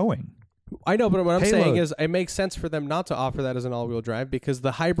you're not towing. I know, but what I'm saying Payload. is it makes sense for them not to offer that as an all-wheel drive because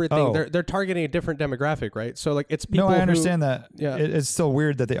the hybrid thing, they're targeting a different demographic, right? So like it's people No, I understand that. Yeah. It's still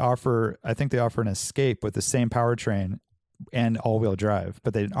weird that I think they offer an Escape with the same powertrain and all-wheel drive,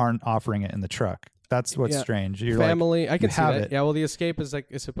 but they aren't offering it in the truck. That's what's strange. You're family. I can you see have that. it. Yeah, well, the Escape is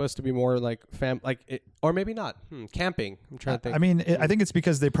supposed to be more like or maybe not. Camping. I'm trying to think. I mean, I think it's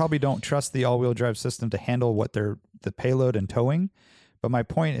because they probably don't trust the all-wheel drive system to handle the payload and towing. But my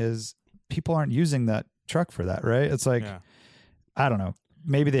point is, people aren't using that truck for that, right? It's like, I don't know.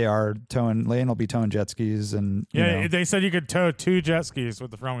 Maybe they are towing. Lane will be towing jet skis, and they said you could tow 2 jet skis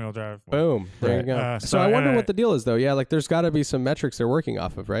with the front-wheel drive. Boom. There you go. So I wonder what the deal is, though. Yeah, like there's got to be some metrics they're working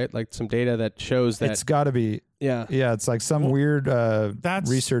off of, right? Like some data that shows that it's got to be. Yeah. Yeah, it's like some weird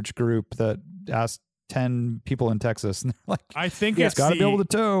research group that asked 10 people in Texas. And like, I think it's got to be able to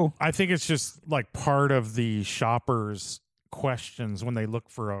tow. I think it's just like part of the shoppers' questions when they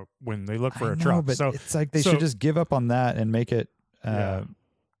look for a truck. But so it's like they should just give up on that and make it a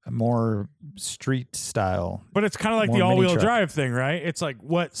more street style. But it's kind of like more the mini all-wheel truck. drive thing, right? It's like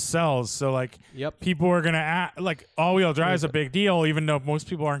what sells. So like people are going to like all-wheel drive is a big deal, even though most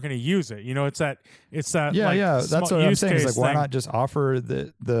people aren't going to use it. It's that That's what I'm saying. Is like, why thing. not just offer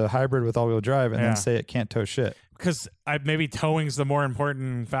the hybrid with all-wheel drive and then say it can't tow shit? Because maybe towing's the more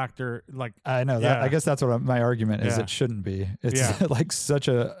important factor. Like I know that. I guess that's what my argument is. Yeah. It shouldn't be. It's like such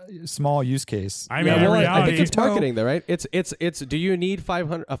a small use case. I mean, in I reality, think it's marketing, though, right? It's. Do you need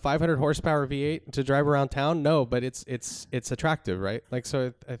a 500 horsepower V8 to drive around town? No, but it's attractive, right? Like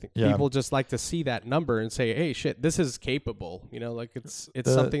so, I think people just like to see that number and say, "Hey, shit, this is capable." Like it's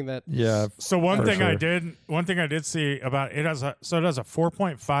something that. Yeah. So one thing sure. I did see about it has a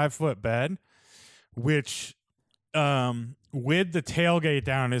 4.5 foot bed, which with the tailgate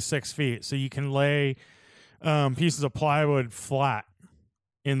down is 6 feet, so you can lay pieces of plywood flat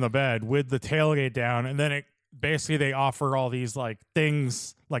in the bed with the tailgate down, and then they offer all these like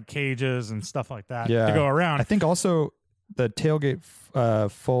things like cages and stuff like that to go around. I think also the tailgate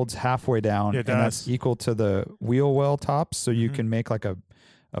folds halfway down, and that's equal to the wheel well tops, so you can make like a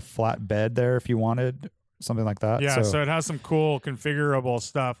flat bed there if you wanted. Something like that. Yeah, so it has some cool configurable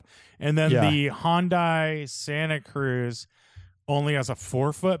stuff. And then the Hyundai Santa Cruz only has a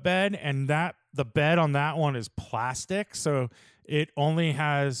 4 foot bed, and the bed on that one is plastic. So it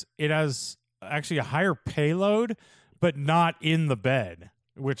has actually a higher payload, but not in the bed,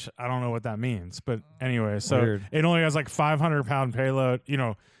 which I don't know what that means. But anyway, so Weird. It only has like 500-pound payload,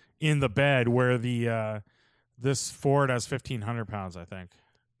 in the bed, where this Ford has 1,500 pounds, I think.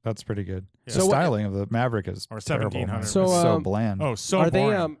 That's pretty good. Yeah. The So styling of the Maverick is Or terrible. 1,700. It's So, so bland. Oh, so Are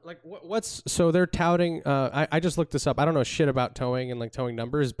boring. they so they're touting? I just looked this up. I don't know shit about towing and like towing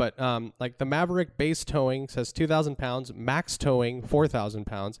numbers, but like the Maverick base towing says 2,000 pounds, max towing 4,000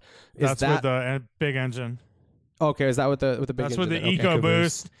 pounds. That's with the big engine. Okay? Is that with the big? That's with the engine? Okay.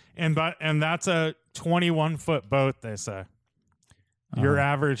 EcoBoost, and that's a 21-foot boat. They say your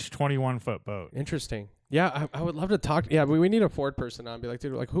average 21-foot boat. Interesting. Yeah, I would love to talk. Yeah, we need a Ford person on. Be like,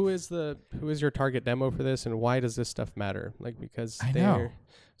 dude, like who is your target demo for this, and why does this stuff matter? Like because I know.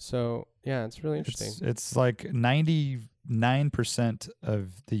 So yeah, it's really interesting. It's like 99%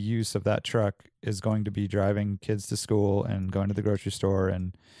 of the use of that truck is going to be driving kids to school and going to the grocery store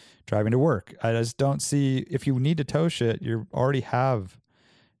and driving to work. I just don't see, if you need to tow shit, you already have,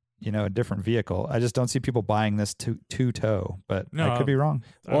 a different vehicle. I just don't see people buying this to tow, but I could be wrong.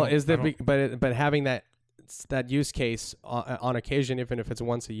 Well, but having that use case on occasion, even if it's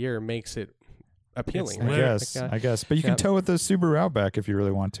once a year, makes it appealing. I guess. But you can tow with the Subaru Outback if you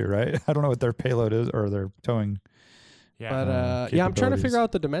really want to, right? I don't know what their payload is or their towing. Yeah. But I'm trying to figure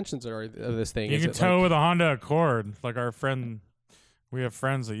out the dimensions of this thing. You can tow with a Honda Accord. Like we have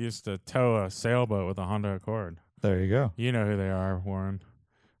friends that used to tow a sailboat with a Honda Accord. There you go. You know who they are, Warren.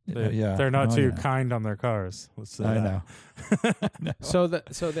 Yeah, They're not too kind on their cars. Let's say I that. know. So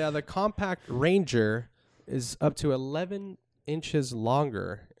the compact Ranger is up to 11 inches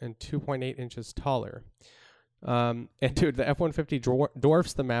longer and 2.8 inches taller. And dude, the F-150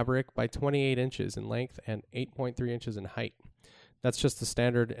 dwarfs the Maverick by 28 inches in length and 8.3 inches in height. That's just the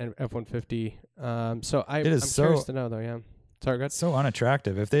standard F-150. So I'm curious to know, though. Yeah. Sorry, good. It's so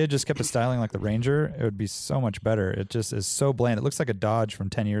unattractive. If they had just kept the styling like the Ranger, it would be so much better. It just is so bland. It looks like a Dodge from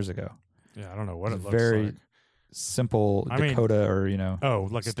 10 years ago. Yeah, I don't know what It's it looks very like. simple I mean- Dakota or, you know, Oh,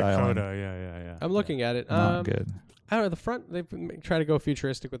 like a styling. Dakota. Yeah. I'm looking at it. not good. I don't know. The front, they try to go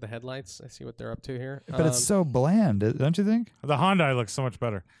futuristic with the headlights. I see what they're up to here. But it's so bland, don't you think? The Hyundai looks so much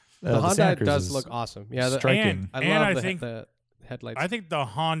better. the Honda Santa Cruz does is look awesome. Yeah, striking. I And love I think- the headlights. I think the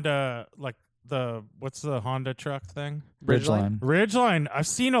Honda, like what's the Honda truck thing? Ridgeline. Ridgeline. I've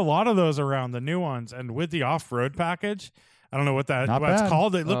seen a lot of those around, the new ones, and with the off-road package. I don't know what Not that's bad.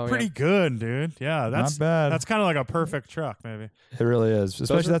 called. They look Oh, pretty yeah. good, dude. Yeah, that's Not bad. That's kind of like a perfect truck, maybe. It really is.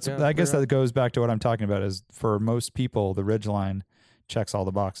 Especially I guess pretty that goes back to what I'm talking about is for most people, the Ridgeline checks all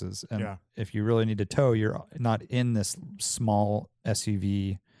the boxes. And Yeah. if you really need to tow, you're not in this small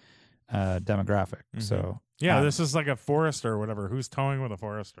SUV demographic. Mhm. So Yeah, Uh, this is like a Forester or whatever. Who's towing with a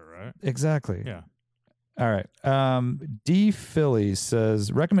Forester, right? exactly. Yeah. All right. D Philly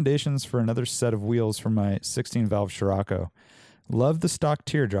says recommendations for another set of wheels for my 16 valve Scirocco. Love the stock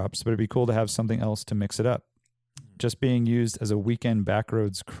teardrops, but it'd be cool to have something else to mix it up. Just being used as a weekend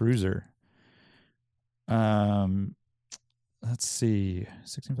backroads cruiser. Let's see.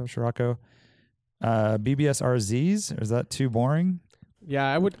 16 valve Scirocco. BBS RZs, or is that too boring? Yeah,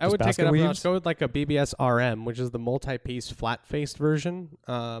 I would take basket it up a weaves? notch. Go with like a BBS RM, which is the multi-piece flat-faced version.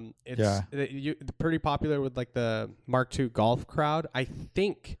 It's pretty popular with like the Mark II Golf crowd.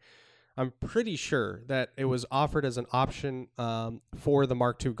 I'm pretty sure that it was offered as an option for the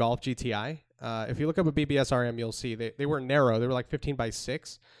Mark II Golf GTI. If you look up a BBS RM, you'll see they were narrow. They were like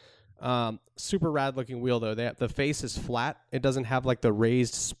 15x6. Super rad looking wheel though. The face is flat. It doesn't have like the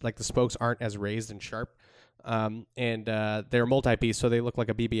raised, like the spokes aren't as raised and sharp. And they're multi-piece, so they look like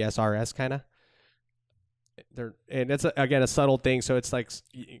a BBS RS kind of. And it's again a subtle thing, so it's like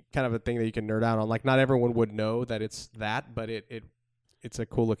kind of a thing that you can nerd out on. Like not everyone would know that it's that, but it's a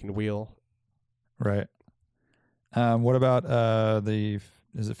cool looking wheel. Right. What about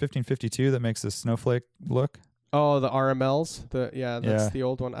is it 1552 that makes the snowflake look? Oh, the RMLs. That's Yeah. the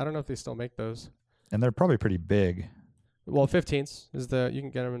old one. I don't know if they still make those. And they're probably pretty big. Well, 15s is you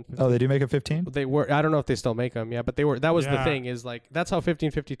can get them in 15. Oh, they do make a 15? They were. I don't know if they still make them. Yeah, but they were. That was the Yeah. thing. Is like that's how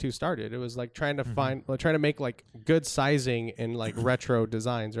 1552 started. It was like trying to trying to make like good sizing and like retro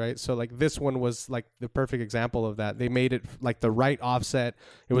designs, right? So like this one was like the perfect example of that. They made it like the right offset.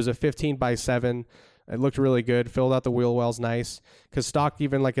 It was a 15x7. It looked really good. Filled out the wheel wells nice. Because stock,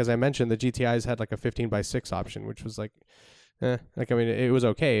 even like as I mentioned, the GTIs had like a 15x6 option, which was like, I mean, it was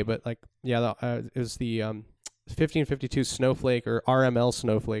okay, but like it was the 1552 Snowflake or RML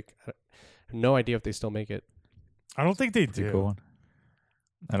Snowflake. I have no idea if they still make it. I don't think they Pretty do. cool one.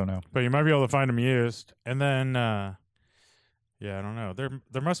 I don't know. But you might be able to find them used. And then, I don't know.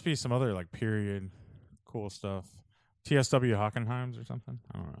 There must be some other like period cool stuff. TSW Hockenheims or something.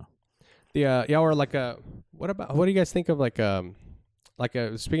 I don't know. Or like what do you guys think of like a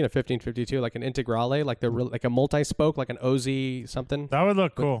speaking of 1552, like an Integrale, like like a multi-spoke, like an OZ something? That would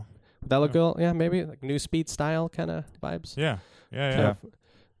look cool. Would that look good? Yeah, maybe like new speed style kind of vibes. Yeah. Yeah. Let's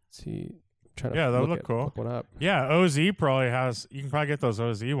see. Trying to Yeah, that would look cool. Look one up. Yeah, OZ probably has. You can probably get those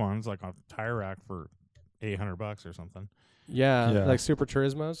OZ ones like on tire rack for $800 or something. Yeah, Yeah. like Super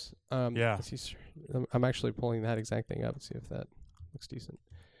Turismos. Yeah. let's see, I'm actually pulling that exact thing up. See if that looks decent.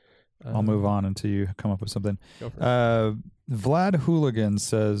 I'll move on until you come up with something. Go for it. Vlad Hooligan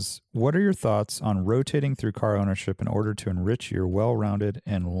says, what are your thoughts on rotating through car ownership in order to enrich your well-rounded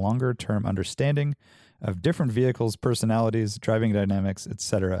and longer-term understanding of different vehicles' personalities, driving dynamics,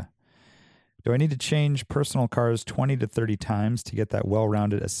 etc.? Do I need to change personal cars 20 to 30 times to get that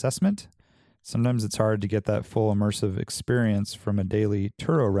well-rounded assessment? Sometimes it's hard to get that full immersive experience from a daily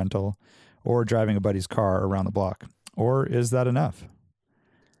Turo rental or driving a buddy's car around the block. Or is that enough?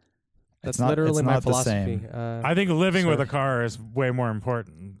 That's it's not, literally it's my not the philosophy. same. I think living with sure. a car is way more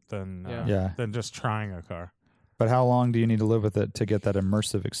important than Yeah. than just trying a car. But how long do you need to live with it to get that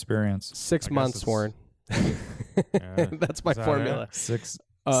immersive experience? 6 I guess months, it's- Warren. Yeah. That's my Is that formula. Six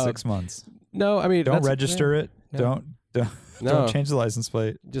Uh, months. No, I mean Don't that's- register it. Yeah. Don't No, don't change the license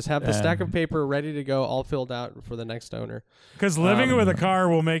plate. just have the stack of And- paper ready to go, all filled out for the next owner. Because living with a Um, car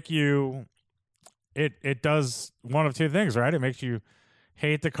will make you. It does one of two things, right? It makes you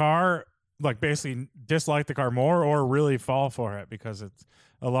hate the car, like basically dislike the car more, or really fall for it because it's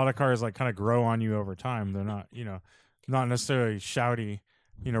a lot of cars like kind of grow on you over time. They're not, not necessarily shouty.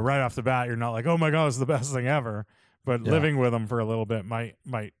 Right off the bat, you're not like, oh my god, it's the best thing ever. But Yeah. living with them for a little bit might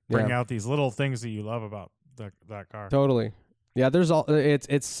bring Yeah. out these little things that you love about that car. Totally. Yeah, there's all it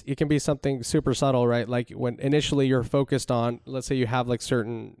can be something super subtle, right? Like when initially you're focused on, let's say you have like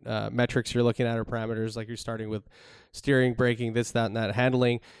certain metrics you're looking at or parameters, like you're starting with steering, braking, this, that, and that,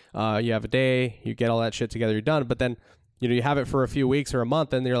 handling. You have a day, you get all that shit together, you're done. But then, you have it for a few weeks or a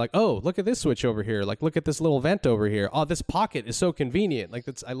month, and you're like, oh, look at this switch over here. Like, look at this little vent over here. Oh, this pocket is so convenient. Like,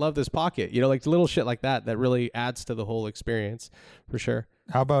 I love this pocket. Like little shit like that really adds to the whole experience, for sure.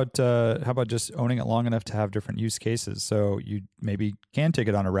 How about just owning it long enough to have different use cases? So you maybe can take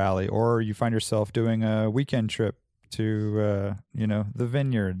it on a rally, or you find yourself doing a weekend trip to the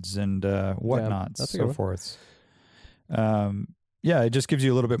vineyards and whatnot, so forth. It just gives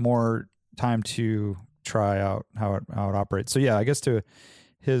you a little bit more time to try out how it operates. So yeah, I guess to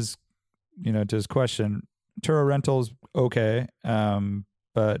his question, Turo rentals okay,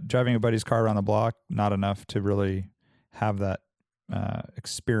 but driving a buddy's car around the block, not enough to really have that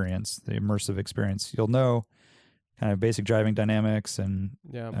experience, the immersive experience. You'll know kind of basic driving dynamics and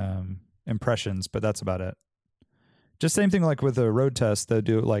impressions, but that's about it. Just same thing like with a road test. They'll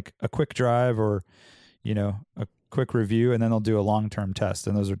do like a quick drive or a quick review, and then they'll do a long-term test,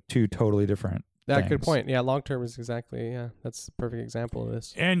 and those are two totally different things. Good point. Yeah, long-term is exactly, that's a perfect example of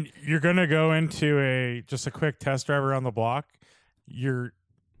this. And you're going to go into just a quick test drive around the block. You're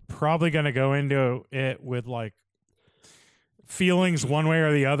probably going to go into it with like feelings one way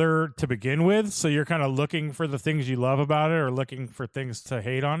or the other to begin with. So you're kind of looking for the things you love about it or looking for things to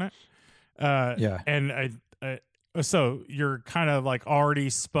hate on it. And so you're kind of like already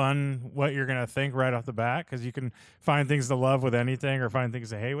spun what you're going to think right off the bat, because you can find things to love with anything or find things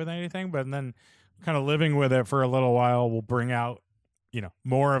to hate with anything. But then kind of living with it for a little while will bring out,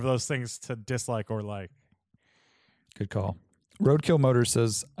 more of those things to dislike or like. Good call. Roadkill Motors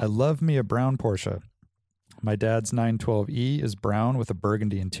says, I love me a brown Porsche. My dad's 912E is brown with a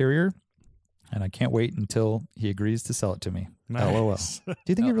burgundy interior, and I can't wait until he agrees to sell it to me. Nice. LOL. Do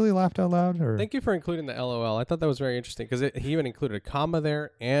you think he really laughed out loud? Or? Thank you for including the LOL. I thought that was very interesting because he even included a comma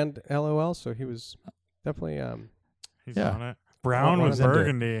there and LOL, so he was definitely he's on it. Brown with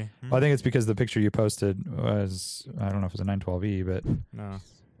burgundy. Well, I think it's because the picture you posted was, I don't know if it was a 912E, but no,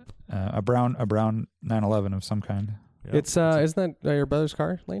 a brown 911 of some kind. Yep. It's isn't that your brother's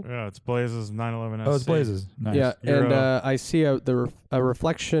car, Lane? Yeah, it's Blaze's 911 SC. Oh, it's Blaze's. Nice. Yeah, and I see a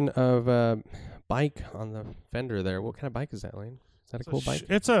reflection of a bike on the fender there. What kind of bike is that, Lane? Is that a cool bike?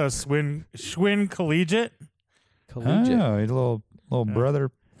 It's a Schwinn Collegiate. Oh, a little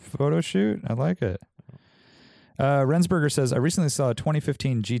brother photo shoot. I like it. Rensberger says, I recently saw a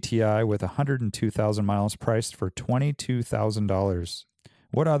 2015 GTI with 102,000 miles priced for $22,000.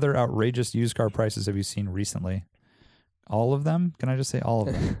 What other outrageous used car prices have you seen recently? All of them? Can I just say all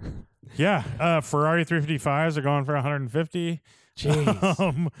of them? Yeah. Ferrari 355s are going for 150.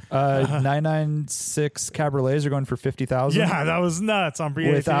 Jeez. 996 Cabriolets are going for 50,000. Yeah, that was nuts on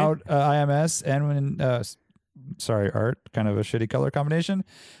B18. Without IMS and when art, kind of a shitty color combination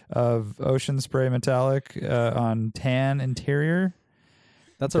of Ocean Spray Metallic on tan interior.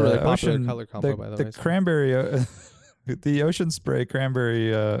 That's a really popular color combo, by the way. The cranberry, the Ocean Spray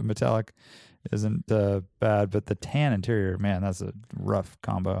Cranberry Metallic isn't bad, but the tan interior, man, that's a rough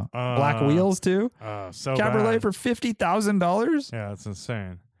combo. Black wheels too. So Cabriolet bad. for $50,000. Yeah, that's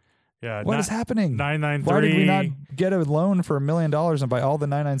insane. Yeah, what is happening? 993. Why did we not get a loan for $1 million and buy all the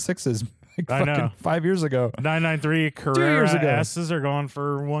 996s? I know. 5 years ago. 993 Carrera S's are going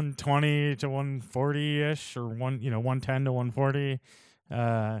for 120 to 140 ish, or 110 to 140,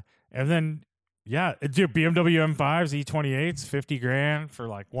 and then. Yeah, dude, BMW M5s, E28s, 50 grand for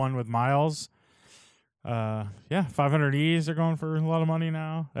like one with miles. 500Es are going for a lot of money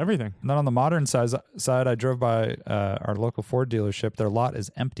now. Everything. And then on the modern side, I drove by our local Ford dealership. Their lot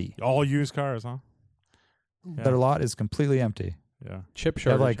is empty. All used cars, huh? Yeah. Their lot is completely empty. Yeah. Chip They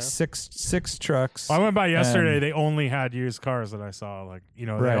shortage. have like huh? six trucks. Well, I went by yesterday. They only had used cars that I saw. Like, they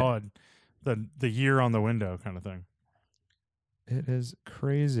all had the year on the window kind of thing. It is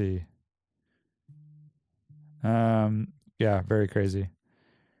crazy. Very crazy.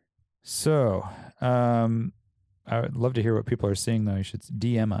 So, I would love to hear what people are seeing though. You should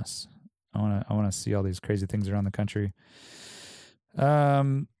DM us. I want to see all these crazy things around the country.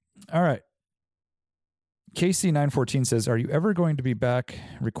 All right. KC914 says, are you ever going to be back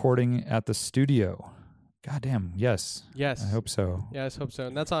recording at the studio? God damn, yes. Yes. I hope so. Yeah, I hope so.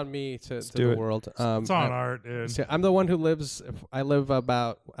 And that's on me to do the it. world. It's on Art, dude. So I'm the one who lives, I live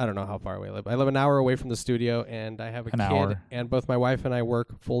about, I don't know how far away I live. I live an hour away from the studio, and I have a kid. Hour. And both my wife and I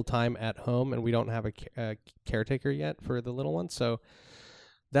work full-time at home, and we don't have a caretaker yet for the little one. So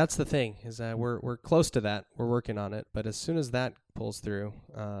that's the thing, is that we're close to that. We're working on it. But as soon as that pulls through,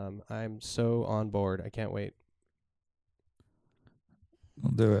 I'm so on board. I can't wait.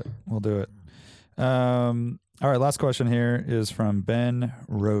 We'll do it. All right, last question here is from Ben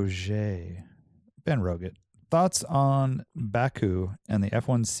Roget. Ben Roget. Thoughts on Baku and the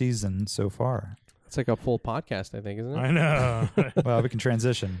F1 season so far? It's like a full podcast, I think, isn't it? I know. Well, we can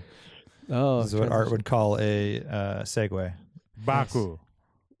transition. Oh, This is what Art would call a segue. Baku.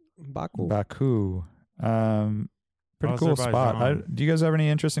 Baku. Baku. Pretty cool spot. Azerbaijan. Do you guys have any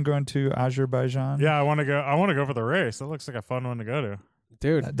interest in going to Azerbaijan? Yeah, I want to go. I want to go for the race. That looks like a fun one to go to.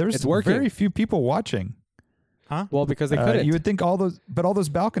 Dude, There's it's working. very few people watching. Well, because they couldn't. You would think all those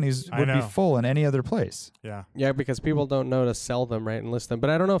balconies I would be know. full in any other place. Yeah. Yeah, because people don't know to sell them, right, and list them. But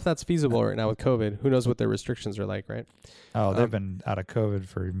I don't know if that's feasible right now with COVID. Who knows what their restrictions are like, right? Oh, they've been out of COVID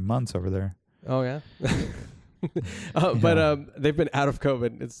for months over there. Oh, yeah? But they've been out of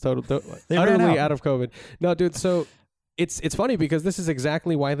COVID. It's They ran utterly out. out of COVID. No, dude, so it's funny because this is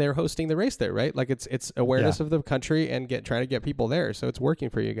exactly why they're hosting the race there, right? Like it's awareness of the country and trying to get people there. So it's working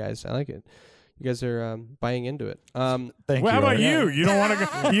for you guys. I like it. You guys are buying into it. Thank Well, you. how about Art. you? You don't want to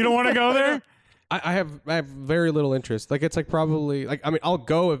go. You don't want to go there. I have very little interest. Like it's like probably like I mean I'll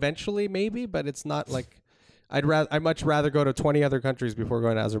go eventually maybe, but it's not like I'd much rather go to 20 other countries before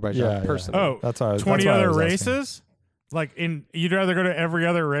going to Azerbaijan Yeah, yeah. personally. Oh, That's why I was, 20 that's why I other was asking. races? Like you'd rather go to every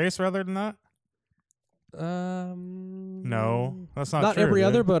other race rather than that? No, that's not not true, every dude.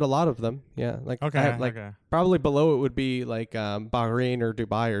 other, but a lot of them. Yeah, like Okay, I have, like okay. probably below it would be like Bahrain or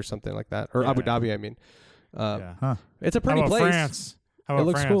Dubai or something like that, or Abu Yeah. Dhabi. I mean, Yeah. Huh. it's a How pretty about place. France? How It about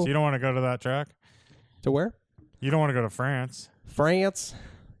looks France? cool. You don't want to go to that track? To where? You don't want to go to France? France.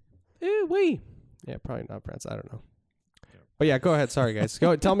 Wait. Yeah, probably not France. I don't know. But yeah, go ahead. Sorry, guys.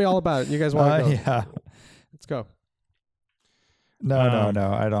 Go tell me all about it. You guys want to go? Yeah. Let's go. No,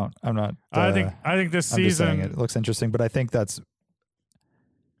 I don't. I'm not. I think this I'm just saying season. it looks interesting, but I think that's.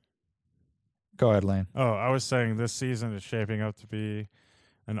 Go ahead, Lane. Oh, I was saying this season is shaping up to be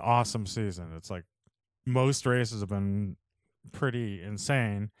an awesome season. It's like most races have been pretty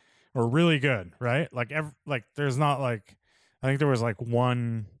insane or really good, right? Like there's not like I think there was like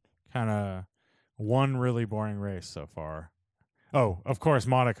one really boring race so far. Oh, of course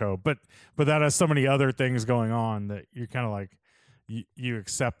Monaco, but that has so many other things going on that you're kind of like you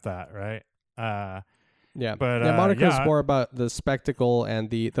accept that, right? Yeah, But, Monaco's yeah. more about the spectacle and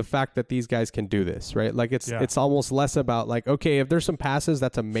the fact that these guys can do this, right? Like it's almost less about like, okay, if there's some passes,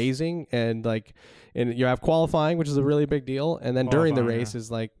 that's amazing, and you have qualifying, which is a really big deal, and then during the Qualifying, race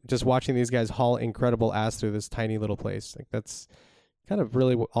is like just watching these guys haul incredible ass through this tiny little place. Like that's kind of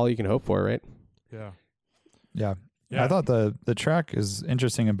really all you can hope for, right? Yeah. Yeah. Yeah. I thought the track is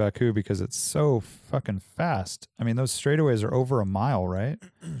interesting in Baku because it's so fucking fast. I mean, those straightaways are over a mile, right?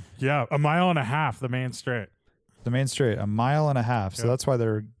 Yeah, a mile and a half, the main straight. The main straight, a mile and a half. So Yep. that's why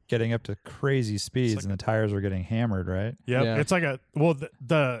they're getting up to crazy speeds like and the tires are getting hammered, right? Yep. Yeah. It's like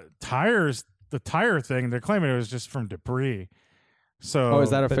the tire thing, they're claiming it was just from debris. So Oh, is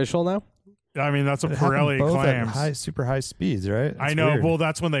that but- official now? I mean, that's what It happened Pirelli both claims. at super high speeds, right? I It's know. weird. Well,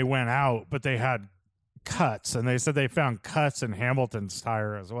 that's when they went out, but they had cuts, and they said they found cuts in Hamilton's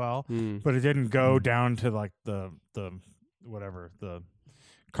tire as well, but it didn't go down to like the whatever the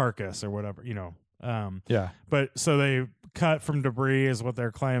carcass or whatever, Yeah. But so they cut from debris is what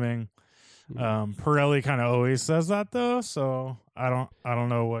they're claiming. Pirelli kind of always says that though, so I don't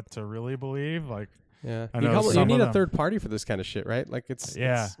know what to really believe. Like, Yeah, I you, know you some need of a them. third party for this kind of shit, right? Like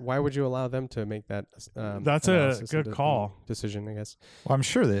Yeah. why would you allow them to make that? That's a analysis good and call. decision, I guess. Well, I'm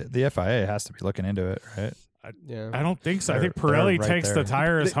sure the FIA has to be looking into it, right? Yeah, I don't think so. I They're- think Pirelli they're right takes there. the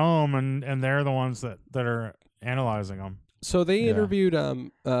tires home, and they're the ones that are analyzing them. So they Yeah. interviewed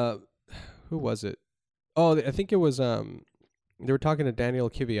who was it? Oh, I think it was they were talking to Daniel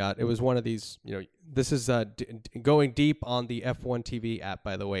Kvyat. It was one of these, this is going deep on the F1 TV app,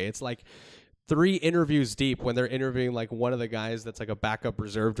 by the way. It's like 3 interviews deep when they're interviewing like one of the guys that's like a backup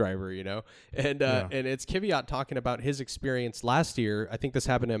reserve driver, and and it's Kvyat talking about his experience last year. I think this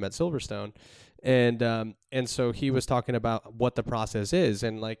happened to him at Silverstone, and so he was talking about what the process is,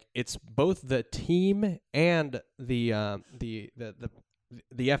 and like it's both the team and the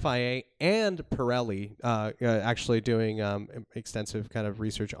FIA and Pirelli actually doing extensive kind of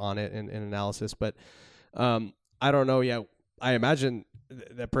research on it and analysis, but I don't know yet. I imagine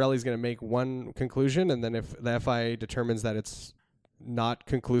that Pirelli's going to make one conclusion, and then if the FIA determines that it's not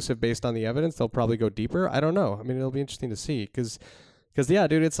conclusive based on the evidence, they'll probably go deeper. I don't know. I mean, it'll be interesting to see because yeah,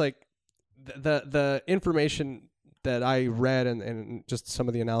 dude, it's like the information that I read and just some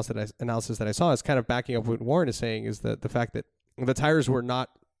of the analysis that I saw is kind of backing up what Warren is saying, is that the fact that the tires were not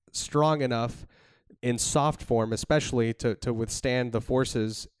strong enough in soft form, especially to withstand the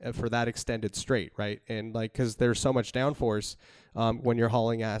forces for that extended straight, right? And like, because there's so much downforce when you're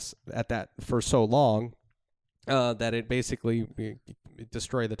hauling ass at that for so long that it basically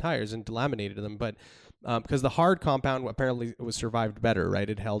destroyed the tires and delaminated them. But because the hard compound apparently was survived better, right?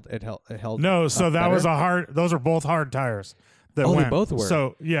 It held. No, so that better. was a hard. Those are both hard tires. That Oh, they went. both were.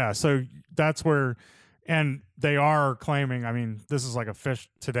 So yeah, so that's where, and they are claiming. I mean, this is like a fish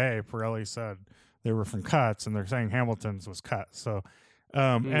today. Pirelli said they were from cuts, and they're saying Hamilton's was cut. So,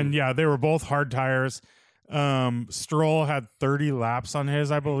 and yeah, they were both hard tires. Stroll had 30 laps on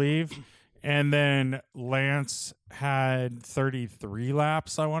his, I believe, and then Lance had 33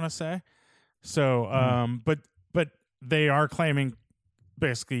 laps, I want to say. So, but they are claiming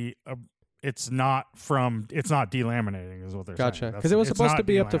basically it's not delaminating is what they're saying. Gotcha. Because it was supposed to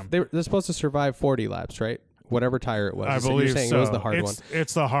be up to they're supposed to survive 40 laps, right? Whatever tire it was. I So believe you're saying so. it was the hard one.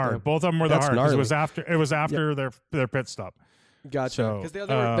 It's the hard. Yeah. Both of them were the That's hard. 'Cause gnarly. It was after their pit stop. Gotcha. So,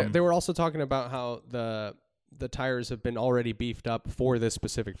 Because they were also talking about how the tires have been already beefed up for this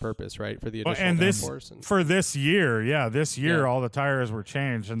specific purpose, right? For the additional and downforce. for this year, all the tires were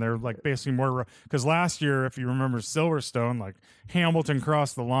changed, and they're like basically more because last year, if you remember Silverstone, like Hamilton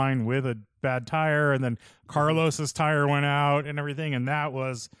crossed the line with a bad tire, and then Carlos's tire went out and everything, and that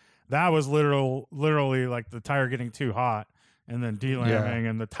was literally like the tire getting too hot and then delaminating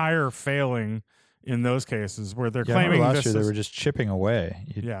and the tire failing in those cases where they're Yeah, I remember claiming last this year is, they were just chipping away.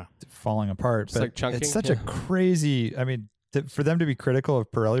 Falling apart. Just like chunking? It's such a crazy. I mean, for them to be critical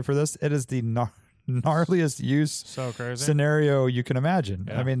of Pirelli for this, it is the gnarliest use so crazy scenario you can imagine.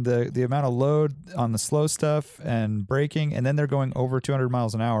 Yeah. I mean, the amount of load on the slow stuff and braking, and then they're going over 200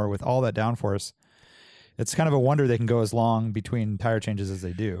 miles an hour with all that downforce. It's kind of a wonder they can go as long between tire changes as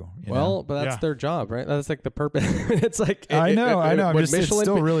they do. you know? But that's Yeah. their job, right? That's like the purpose. It's like I know. I'm when just, it's Michelin-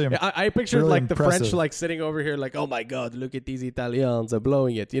 still really. I pictured really like the French impressive. like sitting over here like, oh my god, look at these Italians are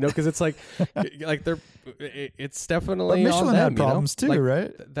blowing it, because it's like like it's But definitely Michelin on them, had problems too, Like,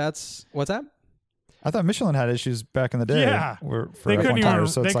 right? That's what's that? I thought Michelin had issues back in the day. Yeah. For They couldn't F1 even-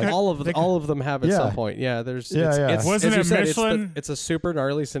 tires, so they it's like could- All of them have at Yeah. some point. Yeah, there's Yeah, yeah. It's, Wasn't as you it said, Michelin? It's a super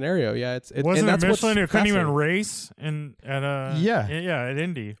gnarly scenario. Yeah, wasn't and it that's what's Michelin who couldn't even fascinating. race at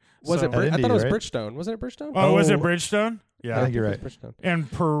Indy? Was So- it? At I Indy, thought it was right? Bridgestone. Wasn't it Bridgestone? Oh, was it Oh. Bridgestone? I Yeah. think you're right. It was Bridgestone.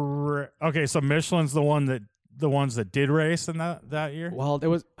 And okay, so Michelin's the ones that did race in that year. Well, it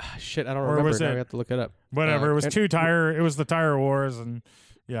was shit. I don't Or remember. was Now it- we have to look it up. Whatever. It was and- It was the tire wars, and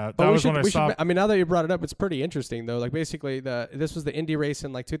yeah, that was when I stopped. I mean, now that you brought it up, it's pretty interesting though. Like basically, this was the Indy race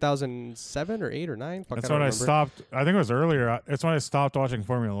in like 2007 or 8 or 9. Fuck, That's I don't when I remember. stopped. I think it was earlier. It's when I stopped watching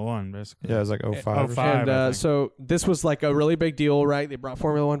Formula One, basically. Yeah, it was like 05. 05. And I think. so this was like a really big deal, right? They brought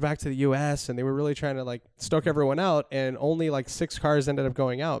Formula One back to the U.S. and they were really trying to like stoke everyone out. And only like 6 cars ended up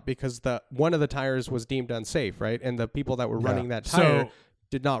going out because one of the tires was deemed unsafe, right? And the people that were running that tire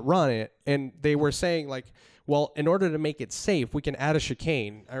did not run it. And they were saying like, well, in order to make it safe, we can add a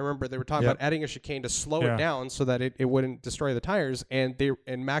chicane. I remember they were talking about adding a chicane to slow it down so that it wouldn't destroy the tires. And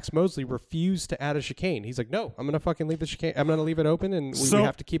Max Mosley refused to add a chicane. He's like, no, I'm going to fucking leave the chicane. I'm going to leave it open and we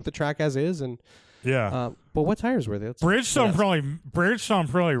have to keep the track as is. And Yeah. but what tires were they? Bridgestone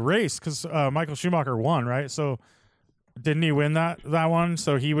probably raced because Michael Schumacher won, right? So didn't he win that one?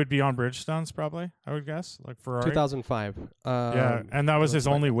 So he would be on Bridgestones probably, I would guess, like Ferrari. 2005. Yeah, and that was his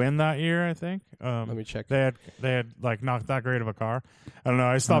only win that year, I think. Let me check. They had like not that great of a car. I don't know.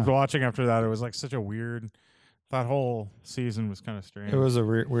 I stopped watching after that. It was like such a weird. That whole season was kind of strange. It was a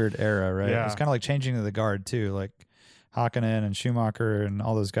weird era, right? Yeah. It was kind of like changing to the guard too. Like Hakkinen and Schumacher and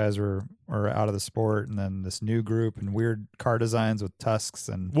all those guys were out of the sport, and then this new group and weird car designs with tusks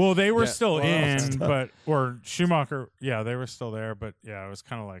and. Well, they were still Well, in, or Schumacher. Yeah, they were still there, but yeah, it was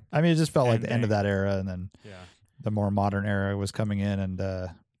kind of like I mean, it just felt like the end ending. of that era, and then yeah, the more modern era was coming in, and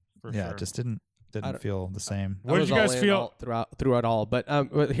for yeah, sure. it just didn't feel the same. What did you guys feel throughout all? But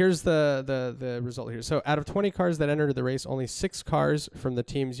here's the result here. So out of 20 cars that entered the race, only 6 cars from the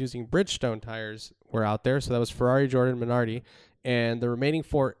teams using Bridgestone tires were out there. So that was Ferrari, Jordan, Minardi, and the remaining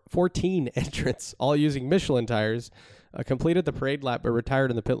 14 entrants, all using Michelin tires, completed the parade lap but retired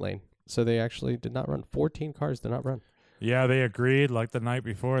in the pit lane. So they actually did not run. 14 cars did not run. Yeah, they agreed like the night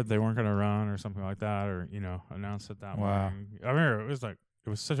before they weren't going to run or something like that, or announced it that Wow. morning. I remember it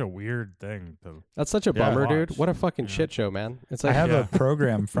was such a weird thing to. That's such a bummer, watch. dude. What a fucking Yeah. shit show, man. It's I like have Yeah. a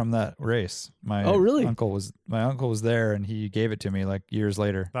program from that race. My Oh, really? my uncle was there, and he gave it to me like years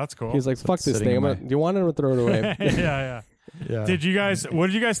later. That's cool. he's like, So fuck it's this sitting thing. in Do you want it or throw it away? yeah. Yeah. What did you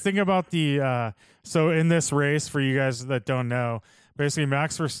guys think about the so in this race, for you guys that don't know, basically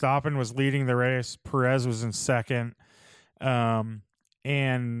Max Verstappen was leading the race, Perez was in second,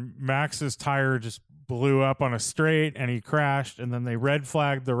 and Max's tire just blew up on a straight and he crashed, and then they red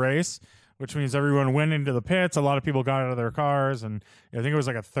flagged the race, which means everyone went into the pits. A lot of people got out of their cars, and I think it was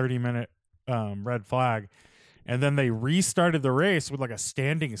like a 30-minute red flag. And then they restarted the race with like a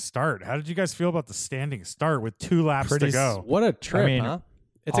standing start. How did you guys feel about the standing start with 2 laps to go? What a trip, I mean, huh?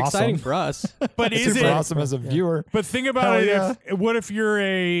 It's awesome. exciting for us. But is super it awesome as a viewer? But think about Hell it. yeah. What if you're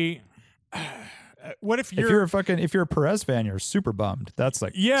a If you're a Perez fan, you're super bummed. That's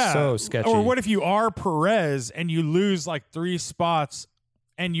like so sketchy. Or what if you are Perez and you lose like 3 spots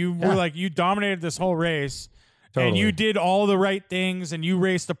and you were like, you dominated this whole race and you did all the right things and you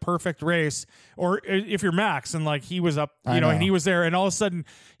raced a perfect race. Or if you're Max and like he was up, you know, and he was there, and all of a sudden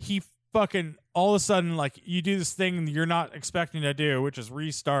like you do this thing you're not expecting to do, which is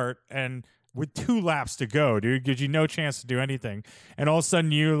restart, and with 2 laps to go, dude, gives you no chance to do anything. And all of a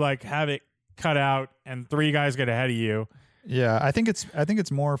sudden you like have it cut out and 3 guys get ahead of you. Yeah, I think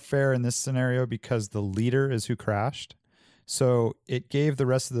it's more fair in this scenario because the leader is who crashed. So it gave the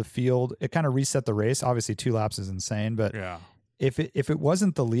rest of the field, it kind of reset the race. Obviously 2 laps is insane, but Yeah. if it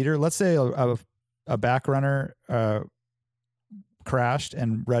wasn't the leader, let's say a back runner crashed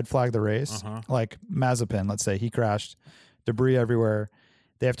and red flagged the race, like Mazepin, let's say he crashed, debris everywhere.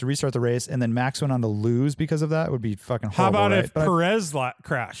 They have to restart the race, and then Max went on to lose because of that. It would be fucking horrible. How about right? if Perez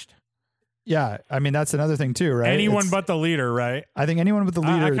crashed? Yeah, I mean that's another thing too, right? Anyone but the leader, right? I think anyone but the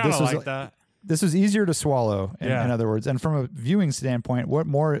leader. I kind this of was like that. This was easier to swallow. In other words, and from a viewing standpoint,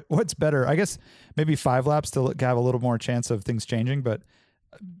 what's better? I guess maybe 5 laps to have a little more chance of things changing, but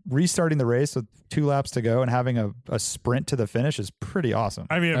restarting the race with 2 laps to go and having a sprint to the finish is pretty awesome.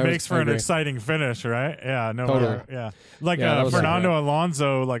 I mean, it makes for an exciting finish, right? Yeah, no Totally. matter. Yeah, like Yeah, Fernando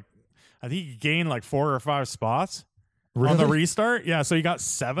Alonso, like I think he gained like 4 or 5 spots on the restart. Yeah, so he got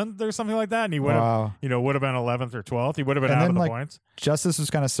 7th or something like that, and he would have, would have been 11th or 12th. He would have been out of the points. Justice was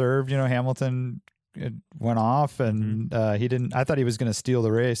kind of served. Hamilton went off, and he didn't. I thought he was going to steal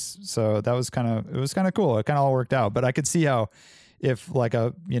the race, so it was kind of cool. It kind of all worked out, but I could see how if like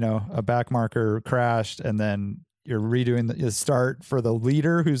a back marker crashed and then you're redoing the start for the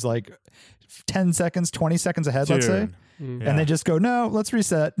leader who's like 10 seconds, 20 seconds ahead, let's say, and they just go, no, let's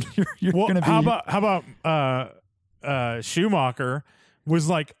reset. you're going to be. How about Schumacher was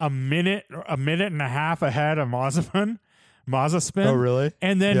like a minute and a half ahead of Mazepin. Oh, really?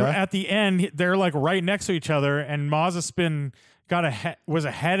 And then at the end, they're like right next to each other, and Mazepin was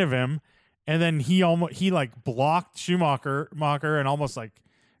ahead of him, and then he like blocked Schumacher and almost like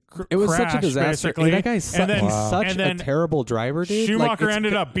it was crashed, such a disaster. basically. That guy's such a terrible driver, dude. Schumacher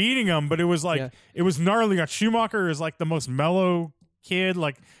ended up beating him, but it was like it was gnarly. Like, Schumacher is like the most mellow kid.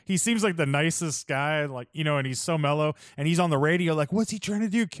 Like, he seems like the nicest guy, like, and he's so mellow, and he's on the radio like, what's he trying to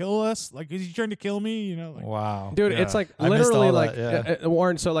do, kill us? Like, is he trying to kill me? Like, wow, dude. It's like literally like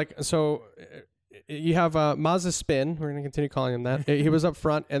Warren, so you have Mazepin, we're gonna continue calling him that. He was up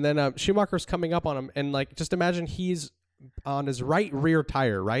front, and then Schumacher's coming up on him, and like, just imagine he's on his right rear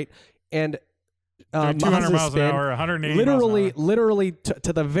tire, right? And 200 miles an hour, 180 miles an hour. Literally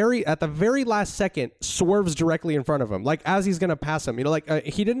to the very last second swerves directly in front of him, like as he's gonna pass him.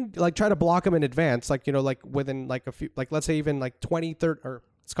 He didn't like try to block him in advance, like like within like a few, like let's say even like 20, 30, or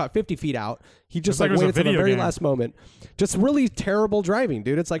it's got 50 feet out. He just like waited to the very last moment. Just really terrible driving,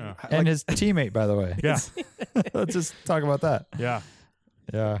 dude. It's like and his teammate, by the way. Yeah. Let's just talk about that. Yeah.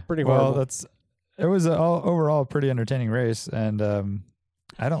 Yeah. Pretty horrible. Well, it was overall a pretty entertaining race, and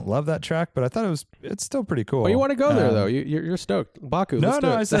I don't love that track, but I thought it's still pretty cool. Well, you want to go there though? You're stoked, Baku. No, let's do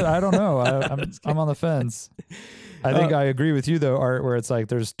it. I said I don't know. I'm on the fence. I think I agree with you though, Art, where it's like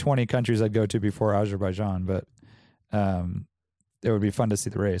there's 20 countries I'd go to before Azerbaijan, but it would be fun to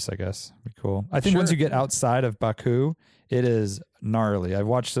see the race. I guess it'd be cool. I think once you get outside of Baku, it is gnarly. I've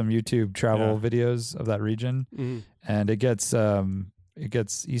watched some YouTube travel videos of that region, and it gets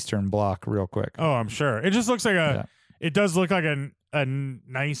Eastern Bloc real quick. Oh, I'm sure. It just looks like it does look like a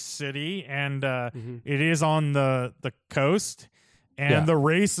nice city, and it is on the coast, and the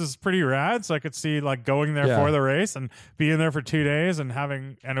race is pretty rad. So I could see like going there for the race and being there for 2 days and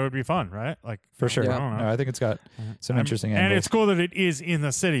it would be fun, right? Like, for sure. I don't know. No, I think it's got some interesting and angles. it's cool that it is in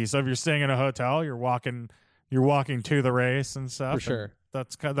the city. So if you're staying in a hotel, you're walking to the race and stuff. For sure.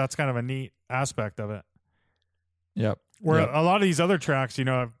 That's kind of a neat aspect of it. Yep. Where a lot of these other tracks,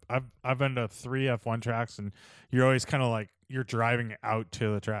 I've been to 3 F1 tracks, and you're always kind of like you're driving out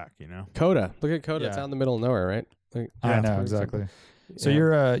to the track, Coda. Look at Coda. It's out in the middle of nowhere, right? Like, I know exactly. So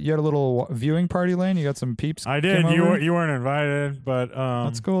you had a little viewing party, Lane. You got some peeps. I did. You weren't invited, but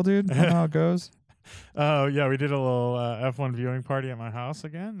that's cool, dude. I know how it goes. Oh yeah, we did a little F1 viewing party at my house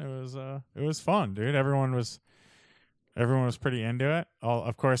again. It was fun, dude. Everyone was Everyone was pretty into it.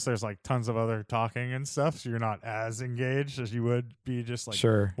 Of course, there's like tons of other talking and stuff, so you're not as engaged as you would be just like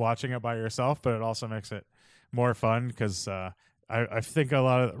Sure. watching it by yourself. But it also makes it more fun because I think a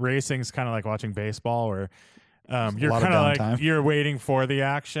lot of racing is kind of like watching baseball, where you're lot of kind of like downtime. you're waiting for the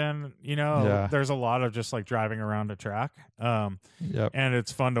action. You know, Yeah. there's a lot of just like driving around a track, Yep. and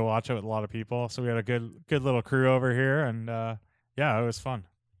it's fun to watch it with a lot of people. So we had a good little crew over here, and yeah, it was fun.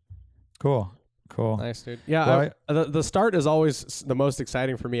 Cool. Nice, dude. Yeah, Well, the start is always the most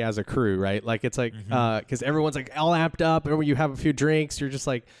exciting for me as a crew, right? Like it's like because everyone's like all amped up, and when you have a few drinks, you're just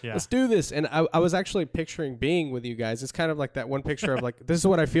like, Yeah. let's do this. And I was actually picturing being with you guys. It's kind of like that one picture of like this is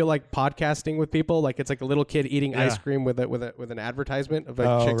what I feel like podcasting with people. Like it's like a little kid eating ice cream with an advertisement of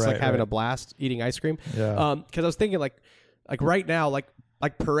like chicks like having a blast eating ice cream. Yeah. Because I was thinking like right now like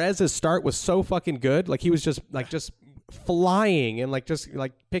Perez's start was so fucking good. Like he was just flying and like just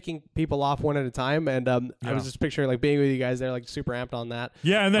like picking people off one at a time, and I was just picturing like being with you guys there, like super amped on that.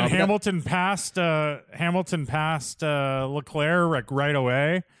 Yeah, and then Hamilton passed Leclerc like right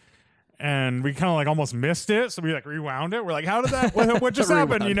away, and we kind of like almost missed it, so we like rewound it. We're like, how did that? What just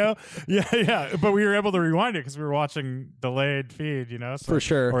happened? You know? Yeah. But we were able to rewind it because we were watching delayed feed. You know, so, For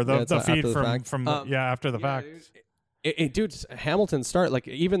sure. or the Yeah, it's feed after the fact. from after the fact. Dude, Hamilton start, like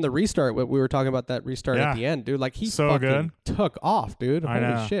even the restart, what we were talking about that restart at the end, dude, like he So fucking took off, dude. I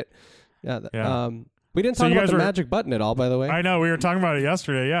Holy know. shit. Yeah. Yeah. We didn't So talk you about guys the were- magic button at all, by the way. I know, we were talking about it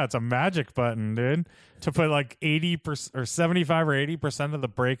yesterday. Yeah, it's a magic button, dude, to put like 80% or 75 or 80% of the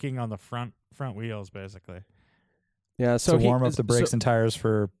braking on the front wheels, basically. Yeah. So to warm up the brakes and tires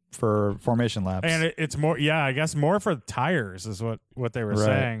for formation laps. And it's more, I guess more for tires is what they were Right.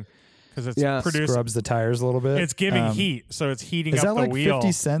 saying, because it's producing. Scrubs the tires a little bit. It's giving heat, so it's heating Is up that the like wheel.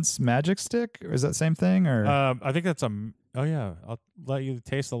 50 cents Magic Stick? Or is that same thing? Or I think that's oh yeah, I'll let you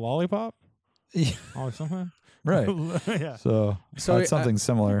taste the lollipop. Yeah. Or something. Right. Yeah. So that's something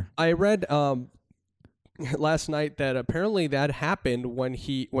similar. I read last night that apparently that happened when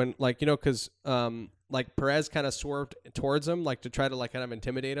because like Perez kind of swerved towards him, like to try to like kind of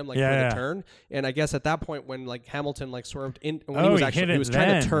intimidate him, like for the turn. And I guess at that point when like Hamilton like swerved in, when he was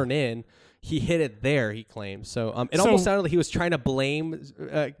trying to turn in, he hit it there. He claims so. It almost sounded like he was trying to blame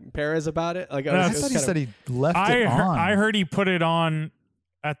Perez about it. Like I thought he said he left it on. I heard he put it on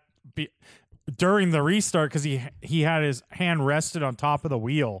during the restart because he had his hand rested on top of the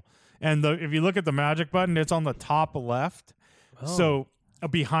wheel, and if you look at the magic button, it's on the top left. So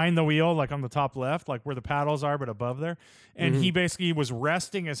behind the wheel, like on the top left, like where the paddles are, but above there. And he basically was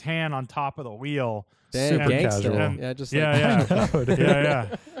resting his hand on top of the wheel. Dang, gangster. casual. Yeah, just Yeah, like, yeah.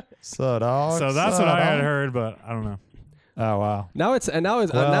 Yeah. So dog. So that's what I had heard, but I don't know. Oh wow. Now Well-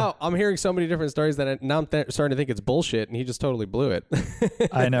 now I'm hearing so many different stories that now I'm starting to think it's bullshit, and he just totally blew it.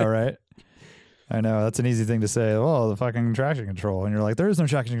 I know, right? I know. That's an easy thing to say. Oh, the fucking traction control, and you're like, there is no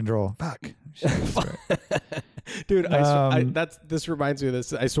traction control. Fuck. Dude, this reminds me of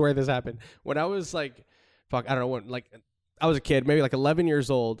this. I swear this happened when I was like, I don't know when, like I was a kid, maybe like 11 years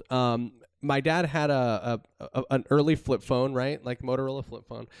old. My dad had an early flip phone, right? Like Motorola flip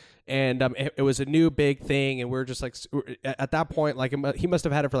phone. And it was a new big thing. And we were just like, at that point, like he must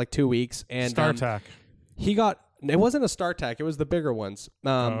have had it for like 2 weeks. And StarTAC. it wasn't a StarTAC. It was the bigger ones.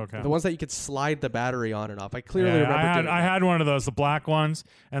 Okay. The ones that you could slide the battery on and off. I clearly remember doing I had one of those, the black ones,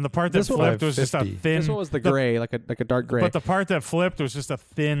 and the part that This one- flipped was just a 550. thin. This one was the gray, like a dark gray. But the part that flipped was just a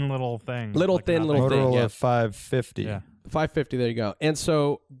thin little thing. Little like thin nothing. little thing, Motorola yeah. 550. Yeah. 550. There you go. And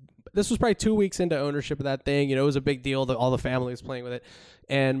so this was probably 2 weeks into ownership of that thing. You know, it was a big deal that all the family was playing with it.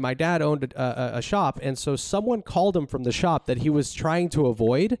 And my dad owned a shop. And so someone called him from the shop that he was trying to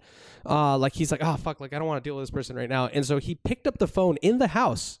avoid. Like he's like, oh, fuck, like I don't want to deal with this person right now. And so he picked up the phone in the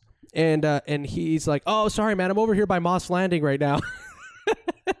house. And he's like, oh, sorry, man, I'm over here by Moss Landing right now.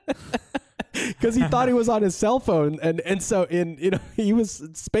 Because he thought he was on his cell phone, and so he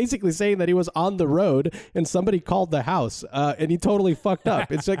was basically saying that he was on the road, and somebody called the house, and he totally fucked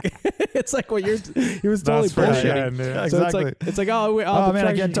up. It's like what he was totally That's pretty bullshitting. good, dude. Yeah, So exactly. it's like oh wait, Oh the man,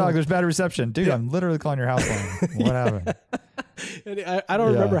 I traction can't talk. control. There's bad reception, dude. I'm literally calling your house line. What happened? And I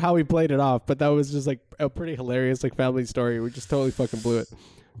don't remember how he played it off, but that was just like a pretty hilarious like family story. We just totally fucking blew it.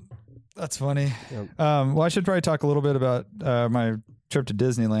 That's funny. Well, I should probably talk a little bit about my trip to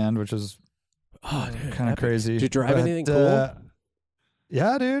Disneyland, which is kind of crazy. Did you drive anything cool?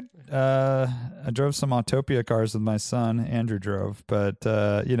 Yeah, dude. I drove some Autopia cars with my son. Andrew drove, but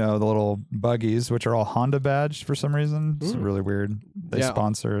the little buggies, which are all Honda badged for some reason. It's really weird. They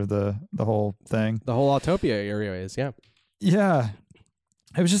sponsor the whole thing. The whole Autopia area is, yeah. Yeah,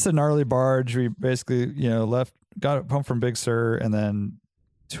 it was just a gnarly barge. We basically, got home from Big Sur and then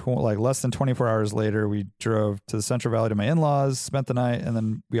like less than 24 hours later, we drove to the Central Valley to my in-laws, spent the night, and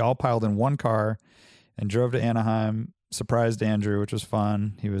then we all piled in one car and drove to Anaheim, surprised Andrew, which was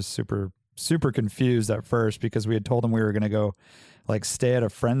fun. He was super, super confused at first because we had told him we were going to go like stay at a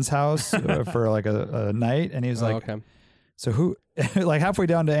friend's house for like a night. And he was like, okay. So who, like halfway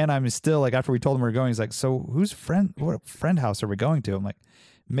down to Anaheim, he's still like, after we told him we were going, he's like, so what friend house are we going to? I'm like,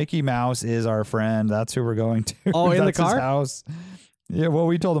 Mickey Mouse is our friend. That's who we're going to. Oh, in the That's his car? house. Yeah. Well,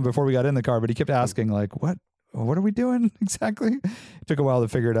 we told him before we got in the car, but he kept asking like, what are we doing exactly? It took a while to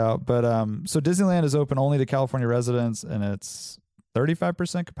figure it out. But, so Disneyland is open only to California residents and it's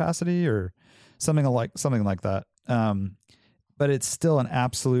 35% capacity or something like that. But it's still an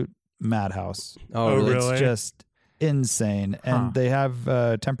absolute madhouse. Oh, really? It's just insane. And they have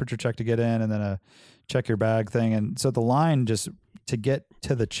a temperature check to get in and then a check your bag thing. And so the line just to get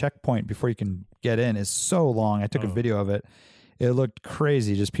to the checkpoint before you can get in is so long. I took a video of it. It looked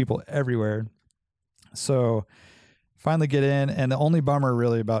crazy, just people everywhere. So finally get in. And the only bummer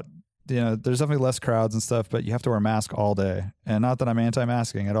really about, there's definitely less crowds and stuff, but you have to wear a mask all day. And not that I'm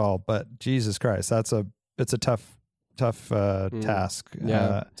anti-masking at all, but Jesus Christ, it's a tough task.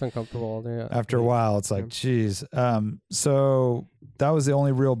 Yeah, it's uncomfortable all day. After a while, it's like, geez. So that was the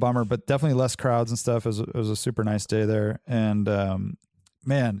only real bummer, but definitely less crowds and stuff. It was a super nice day there. And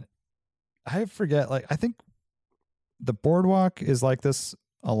man, I forget, like, I think the boardwalk is like this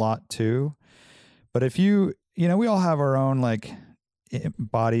a lot too. But if we all have our own like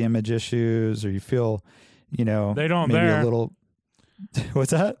body image issues, or you feel, they don't maybe there. a little.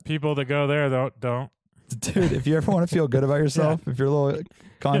 What's that? People that go there don't. Dude, if you ever want to feel good about yourself, if you're a little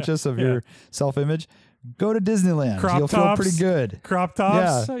conscious of your self-image, go to Disneyland. You'll feel pretty good. Crop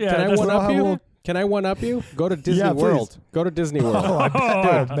tops. Yeah. Can I one up you? Can I one up you? Go to Disney World. Go to Disney World. Oh, I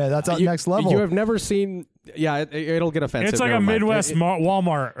bet. Dude, man, that's on next level. You have never seen. Yeah, it'll get offensive. It's like a Midwest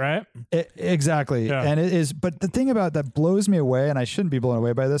Walmart, right? Exactly. Yeah. And it is. But the thing about that blows me away, and I shouldn't be blown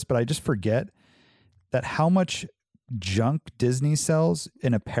away by this, but I just forget that how much junk Disney sells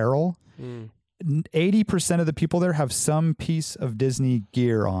in apparel. 80% of the people there have some piece of Disney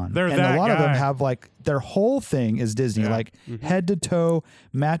gear on. They're and that a lot of them guy. have like their whole thing is Disney, like head to toe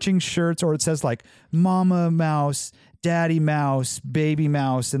matching shirts, or it says like Mama Mouse, Daddy Mouse, Baby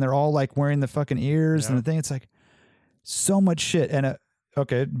Mouse, and they're all like wearing the fucking ears and the thing. It's like so much shit. And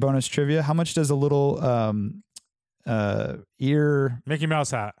okay, bonus trivia: how much does a little ear Mickey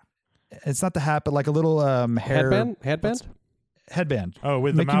Mouse hat? It's not the hat, but like a little hair headband. Oh,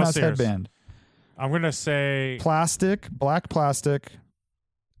 with Mickey the mouse ears. headband. I'm gonna say black plastic.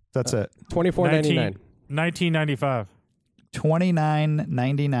 That's it. $24.99. 1995.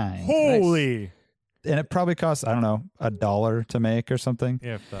 $29.99. Holy! Nice. And it probably costs, I don't know, $1 to make or something.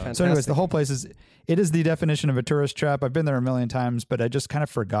 Yeah. So anyways, the whole place is the definition of a tourist trap. I've been there a million times, but I just kind of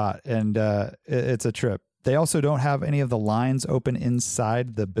forgot. And it's a trip. They also don't have any of the lines open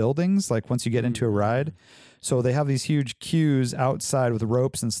inside the buildings, like once you get into a ride. So they have these huge queues outside with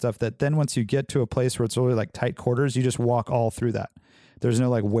ropes and stuff that then once you get to a place where it's really like tight quarters, you just walk all through that. There's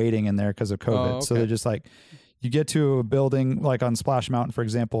no like waiting in there because of COVID. Oh, okay. So they're just like, you get to a building like on Splash Mountain, for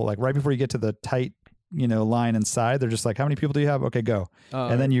example, like right before you get to the tight, line inside, they're just like, how many people do you have? Okay, go.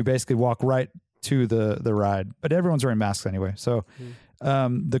 And then you basically walk right to the ride, but everyone's wearing masks anyway. So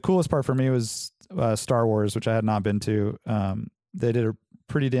the coolest part for me was Star Wars, which I had not been to. They did a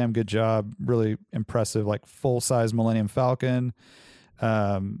pretty damn good job, really impressive, like full-size Millennium Falcon,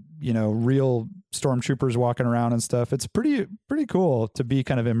 real stormtroopers walking around and stuff. It's pretty cool to be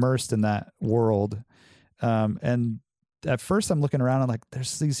kind of immersed in that world. And at first I'm looking around and like,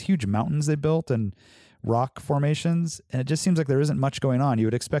 there's these huge mountains they built and rock formations, and it just seems like there isn't much going on. You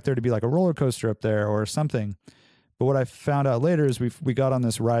would expect there to be like a roller coaster up there or something. But what I found out later is we got on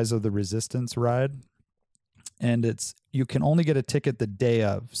this Rise of the Resistance ride, and you can only get a ticket the day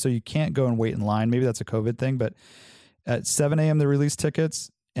of, so you can't go and wait in line. Maybe that's a COVID thing, but at 7 a.m. they release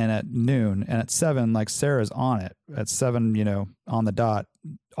tickets, and at noon, and at 7, like Sarah's on it at 7, on the dot,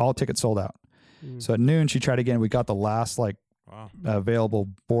 all tickets sold out. So at noon she tried again. We got the last available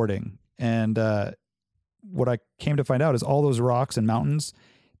boarding, and what I came to find out is all those rocks and mountains,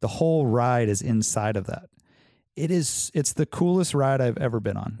 the whole ride is inside of that. It's the coolest ride I've ever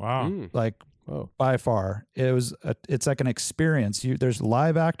been on. Wow. By far. It's like an experience. There's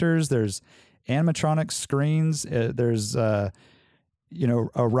live actors, there's animatronic screens, there's a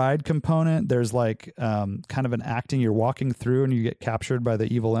ride component, there's like kind of an acting, you're walking through and you get captured by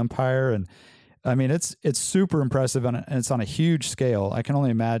the evil empire, and I mean it's super impressive, and it's on a huge scale. I can only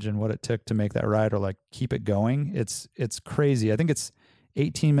imagine what it took to make that ride or like keep it going. It's crazy. I think it's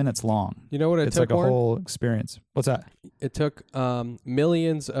 18 minutes long. You know what It's took, like a Warren? whole experience. What's that? It took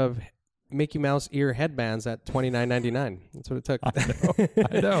millions of Mickey Mouse ear headbands at $29.99. That's what it took.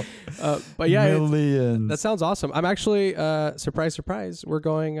 I know. But yeah, millions. that sounds awesome. I'm actually surprise. We're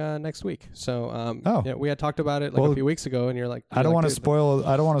going next week. So yeah, we had talked about it a few weeks ago, and you're like, I don't want to spoil.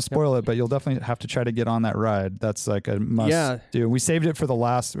 I don't want to spoil it, but you'll definitely have to try to get on that ride. That's like a must do. We saved it for the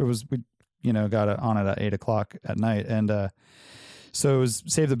last. We got it on it at 8:00 at night, and so it was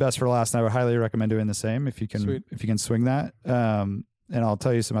save the best for last. And I would highly recommend doing the same if you can swing that. And I'll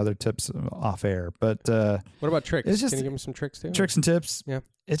tell you some other tips off air. But what about tricks? Can you give me some tricks too? Tricks and tips. Yeah,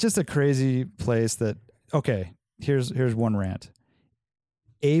 it's just a crazy place. Here's one rant.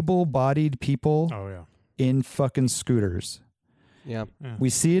 Able-bodied people. Oh yeah. In fucking scooters. Yeah. We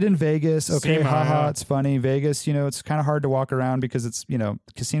see it in Vegas. Okay, SEMA, haha, it's funny. Vegas, it's kind of hard to walk around because it's,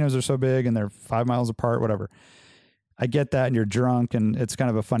 casinos are so big and they're 5 miles apart, whatever. I get that, and you're drunk, and it's kind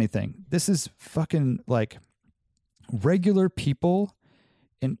of a funny thing. This is fucking like regular people,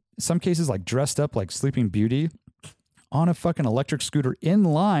 in some cases like dressed up like Sleeping Beauty, on a fucking electric scooter in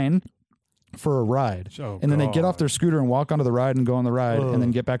line for a ride. And then they get off their scooter and walk onto the ride and go on the ride and then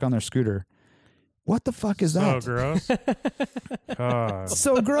get back on their scooter. What the fuck is that? So gross. God.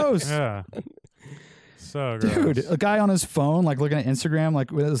 So gross. Yeah. So gross. Dude, a guy on his phone, like looking at Instagram,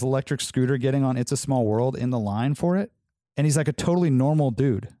 like with his electric scooter getting on It's a Small World in the line for it. And he's like a totally normal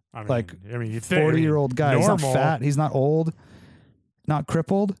dude. I mean, like you think, 40-year-old guy. normal. He's not fat. He's not old. Not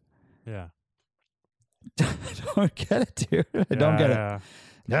crippled. Yeah. I don't get it, dude. I don't get it.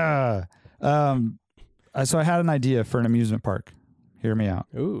 Yeah. So I had an idea for an amusement park. Hear me out.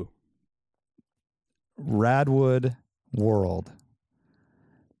 Ooh. Radwood World.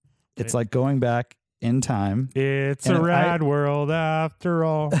 It's like going back in time. It's a rad world after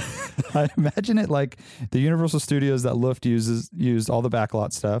all. I imagine it like the Universal Studios that Luft used all the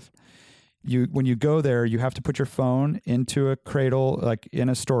backlot stuff. When you go there, you have to put your phone into a cradle, like in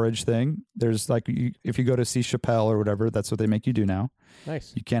a storage thing. There's like, if you go to see Chappelle or whatever, that's what they make you do now.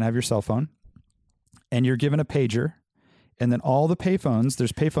 Nice. You can't have your cell phone. And you're given a pager. And then all the payphones,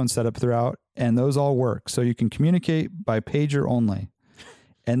 there's payphones set up throughout, and those all work. So you can communicate by pager only.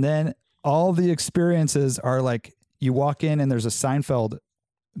 And then all the experiences are like, you walk in and there's a Seinfeld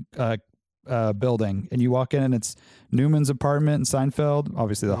building, and you walk in and it's Newman's apartment in Seinfeld.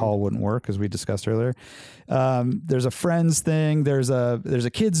 Obviously the hall wouldn't work, as we discussed earlier. There's a Friends thing. There's a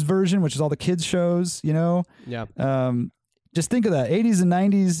kids version, which is all the kids shows, Yeah. Just think of that 80s and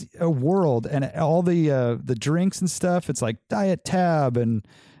 90s world, and all the drinks and stuff. It's like Diet Tab and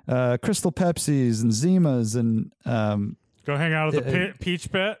Crystal Pepsis and Zimas and go hang out at the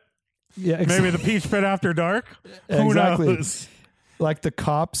Peach Pit. Yeah, exactly. Maybe the Peach Pit after dark. Who Exactly. knows? Like the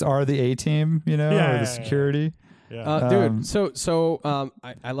cops are the A-team, or the security. Yeah. Dude, so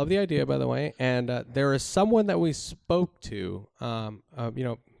I love the idea, by the way, and there is someone that we spoke to,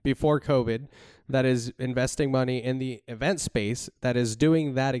 before COVID, that is investing money in the event space that is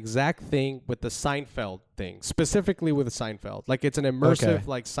doing that exact thing with the Seinfeld thing, specifically with Seinfeld. Like it's an immersive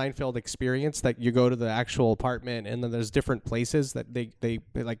like Seinfeld experience that you go to the actual apartment, and then there's different places that they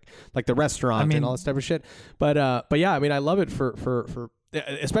like the restaurant and all this type of shit. But yeah, I mean, I love it for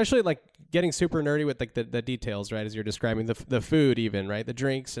especially like getting super nerdy with like the details, right? As you're describing the food, even right, the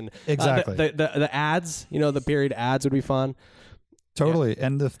drinks and Exactly. the ads. The period ads would be fun. Totally. Yeah.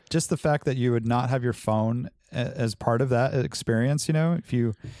 And just the fact that you would not have your phone as part of that experience, if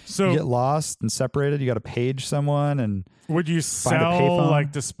you get lost and separated, you got to page someone. And would you sell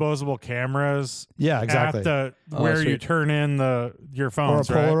like disposable cameras? Yeah, exactly. At where you turn in your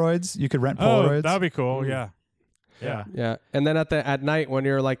phones, or Polaroids. Right? You could rent Polaroids. Oh, that'd be cool. Yeah. Yeah. And then at night when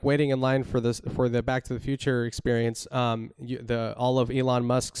you're like waiting in line for the Back to the Future experience, all of Elon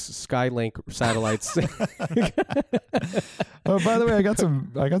Musk's Skylink satellites. Oh, by the way, I got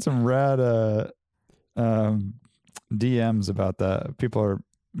some rad DMs about that. People are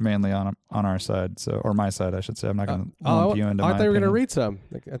mainly on our side, or my side, I should say. I'm not going to lump you into. I thought they were going to read some.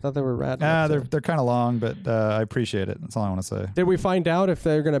 I thought they were rad. They're kind of long, but I appreciate it. That's all I want to say. Did we find out if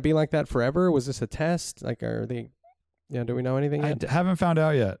they're going to be like that forever? Was this a test? Like, are they? Yeah, do we know anything yet? I haven't found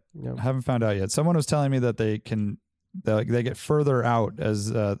out yet. Yeah. Haven't found out yet. Someone was telling me that they get further out as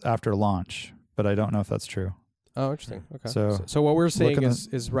after launch, but I don't know if that's true. Oh, interesting. Okay. So what we're seeing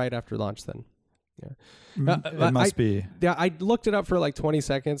is right after launch then. Yeah. It must be. Yeah, I looked it up for like 20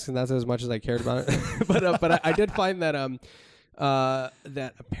 seconds, and that's as much as I cared about it. but I did find that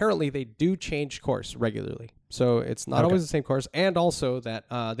that apparently they do change course regularly. So it's not always the same course, and also that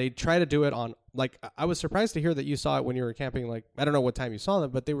they try to do it on, like, I was surprised to hear that you saw it when you were camping. Like, I don't know what time you saw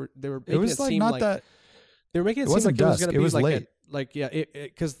them, but they were making it was it seem not like that. They were making it It seem wasn't like it was dusk. going to It be was like late. like, yeah,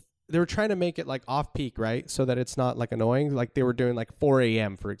 because they were trying to make it like off peak, right? So that it's not like annoying. Like they were doing like 4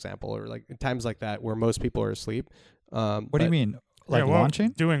 a.m., for example, or like times like that where most people are asleep. What do you mean? Like Yeah, well,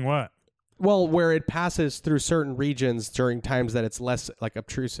 launching? Doing what? Well, where it passes through certain regions during times that it's less like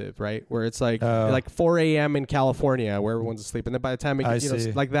obtrusive, right? Where it's like 4 a.m. in California where everyone's asleep. And then by the time it I gets,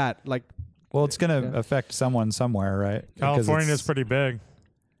 see. like that, like, Well, it's going to affect someone somewhere, right? Because California's it's- pretty big.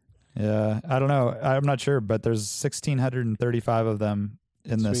 Yeah, I don't know. I'm not sure, but there's 1,635 of them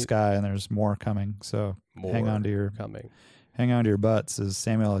in the Sweet. sky, and there's more coming. So hang on to your butts, as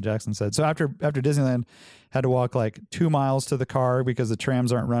Samuel L. Jackson said. So after Disneyland, had to walk like 2 miles to the car because the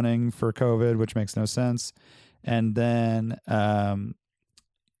trams aren't running for COVID, which makes no sense. And then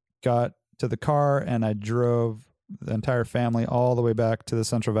got to the car, and I drove the entire family all the way back to the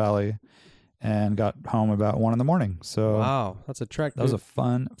Central Valley, and got home about 1 a.m. So wow, that's a trek. that was a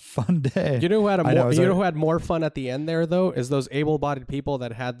fun day. You know who had I know, who had more fun at the end there though is those able-bodied people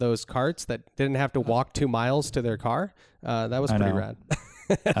that had those carts that didn't have to walk 2 miles to their car. That was I pretty know. rad.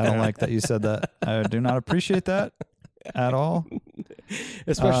 I don't like that you said that. I do not appreciate that at all.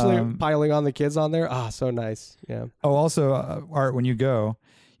 Especially piling on the kids on there. Ah, so nice. Yeah. Oh, also, Art, when you go,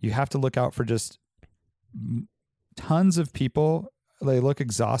 you have to look out for just tons of people. They look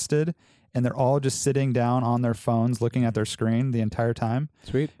exhausted, and they're all just sitting down on their phones looking at their screen the entire time.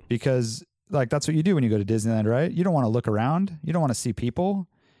 Sweet. Because, like, that's what you do when you go to Disneyland, right? You don't want to look around. You don't want to see people.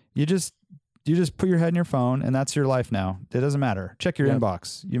 You just put your head in your phone, and that's your life now. It doesn't matter. Check your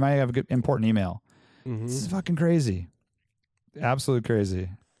inbox. You might have a good important email. Mm-hmm. This is fucking crazy. Absolute crazy.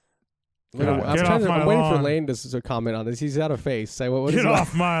 Get off my I'm waiting for lawn. Lane to comment on this. He's got a face. Say what is Get it?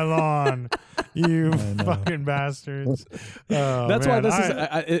 off my lawn, you I know. fucking bastards. Oh, That's why man.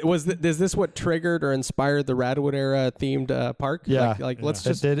 this is this what triggered or inspired the Radwood era themed park? Yeah. Like let's It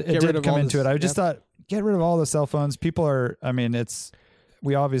just did get rid of come all into this- it. I just yeah. thought, get rid of all the cell phones. People are, I mean,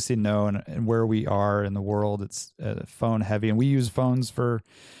 we obviously know and where we are in the world. It's phone heavy, and we use phones for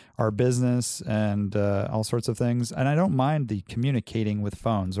our business and all sorts of things. And I don't mind the communicating with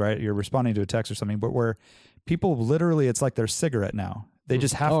phones, right? You're responding to a text or something, but where people literally, it's like their cigarette now. They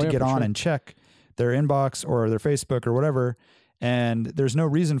just have Oh, to yeah, get for on sure. and check their inbox or their Facebook or whatever. And there's no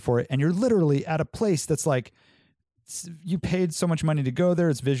reason for it. And you're literally at a place that's like, you paid so much money to go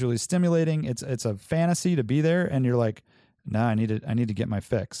there. It's visually stimulating. It's a fantasy to be there. And you're like, nah, I need to get my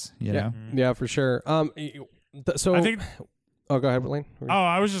fix, you know? Yeah, for sure. So I think. Oh, go ahead, Lane. Oh,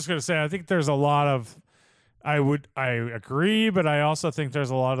 I was just gonna say. I think there's a lot of. I agree, but I also think there's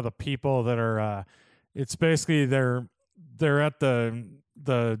a lot of the people that are. It's basically they're at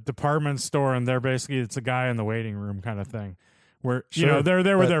the department store, and it's a guy in the waiting room kind of thing, where Sure, they're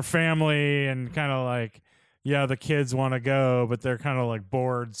there with but- their family and kind of like, yeah, the kids want to go, but they're kind of like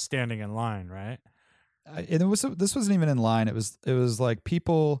bored standing in line, right? This wasn't even in line. It was like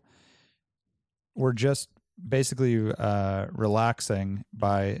people were just basically relaxing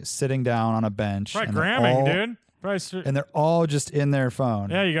by sitting down on a bench. Probably and they're gramming, all- dude. Probably And they're all just in their phone.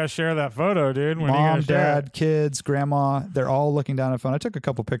 yeah, you gotta share that photo, dude. When you Mom, gonna share dad, it? kids, grandma, they're all looking down at a phone. I took a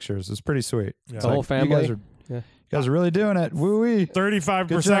couple pictures. It was pretty sweet. Yeah. It's The whole family? You guys are really doing it. Woo-wee.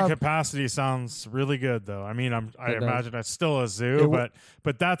 35% job. capacity sounds really good, though. I mean, I does. imagine it's still a zoo,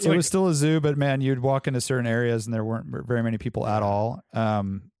 but that's It like was still a zoo, but man, you'd walk into certain areas and there weren't very many people at all.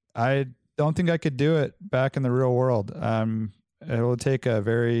 I don't think I could do it back in the real world. It will take a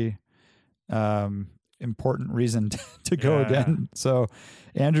very important reason to go Yeah. again. So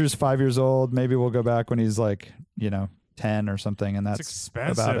Andrew's 5 years old. Maybe we'll go back when he's like, 10 or something. And it's that's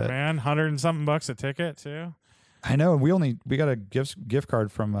expensive, about it. man. 100 and something bucks a ticket too. I know. We got a gift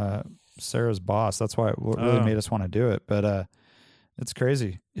card from Sarah's boss. That's why it really Oh. made us want to do it. But it's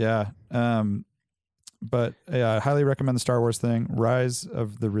crazy. Yeah. But yeah, I highly recommend the Star Wars thing. Rise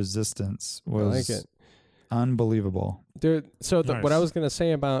of the Resistance was like it. unbelievable. Dude, so what Nice. I was going to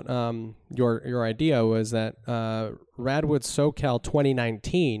say about your idea was that Radwood SoCal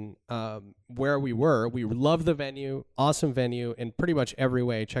 2019, where we loved the venue, awesome venue in pretty much every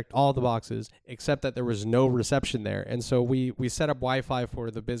way, checked all the boxes, except that there was no reception there. And so we set up Wi-Fi for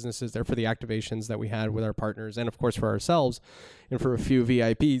the businesses there, for the activations that we had with our partners, and of course for ourselves, and for a few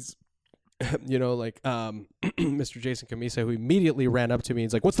VIPs. Like Mr. Jason Camisa, who immediately ran up to me.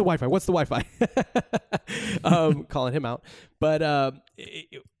 He's like, "What's the Wi-Fi? What's the Wi-Fi?" Calling him out. But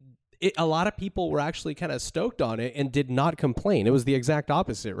a lot of people were actually kind of stoked on it and did not complain. It was the exact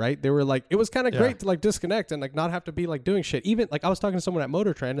opposite, right? They were like, it was kind of great to like disconnect and like not have to be like doing shit. Even like I was talking to someone at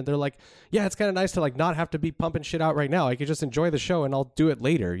Motor Trend and they're like, yeah, it's kind of nice to like not have to be pumping shit out right now. I could just enjoy the show and I'll do it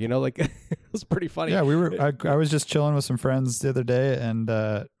later. Like it was pretty funny. Yeah, I was just chilling with some friends the other day, and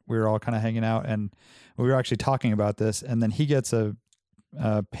we were all kind of hanging out. And we were actually talking about this, and then he gets a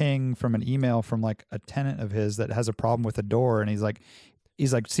ping from an email from like a tenant of his that has a problem with a door, and he's like,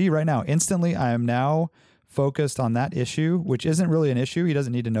 see, right now, instantly, I am now focused on that issue, which isn't really an issue. He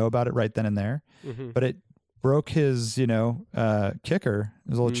doesn't need to know about it right then and there, but it broke his, kicker,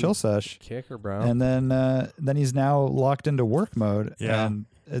 his little chill sesh. Kicker, bro. And then he's now locked into work mode. Yeah. And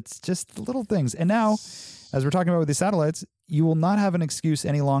it's just little things. And now, as we're talking about with these satellites, you will not have an excuse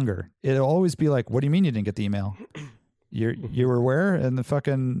any longer. It'll always be like, what do you mean you didn't get the email? You were where? In the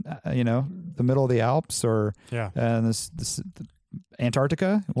fucking, the middle of the Alps or in this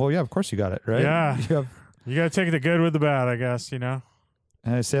Antarctica? Well, yeah, of course you got it, right? Yeah. You got to take the good with the bad, I guess,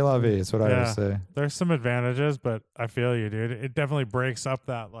 Hey, c'est la vie. That's what I always say. There's some advantages, but I feel you, dude. It definitely breaks up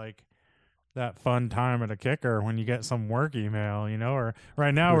that fun time at a kicker when you get some work email, or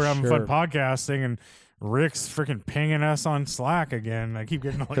right now we're having fun podcasting and Rick's freaking pinging us on Slack again. I keep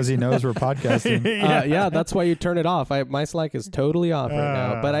getting because he knows we're podcasting. Yeah, that's why you turn it off. My Slack is totally off right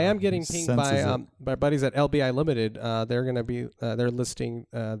now, but I am getting pinged by buddies at LBI Limited. They're going to be they're listing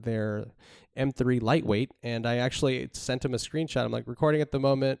their M3 lightweight, and I actually sent him a screenshot. I'm like, recording at the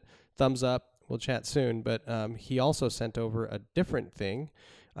moment, thumbs up, we'll chat soon. But he also sent over a different thing.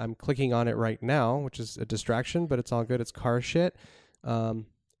 I'm clicking on it right now, which is a distraction, but it's all good. It's car shit.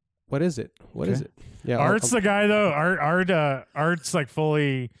 What is it? What is it? Yeah, Art's the guy though. Art's like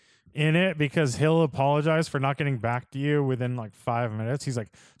fully in it because he'll apologize for not getting back to you within like 5 minutes. He's like,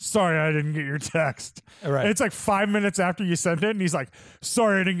 sorry, I didn't get your text. Right. It's like 5 minutes after you sent it, and he's like,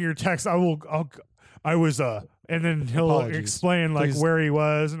 sorry, I didn't get your text. I was and then he'll explain like where he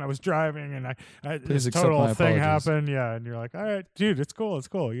was, and I was driving, and this total thing happened. Yeah, and you're like, all right, dude, it's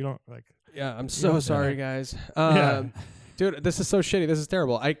cool. You don't like. Yeah, I'm so sorry, guys. Dude, this is so shitty. This is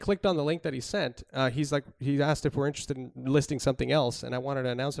terrible. I clicked on the link that he sent. He asked if we're interested in listing something else, and I wanted to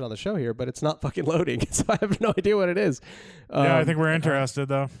announce it on the show here, but it's not fucking loading, so I have no idea what it is. I think we're interested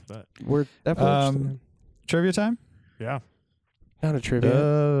though. But. We're definitely interested. Trivia time? Yeah. Not a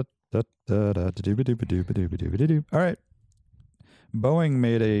trivia. All right. Boeing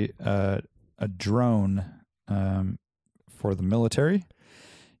made a drone for the military,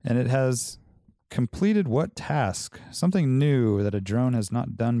 and it has completed what task? Something new that a drone has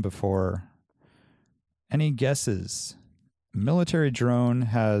not done before. Any guesses? Military drone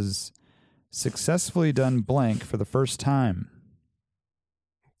has successfully done blank for the first time.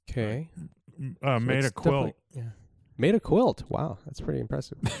 Okay. Made a quilt. Made a quilt. Wow, that's pretty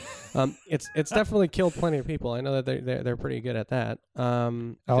impressive. It's definitely killed plenty of people. I know that they're pretty good at that.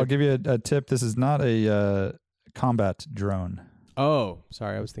 I'll give you a tip. This is not a combat drone. Oh,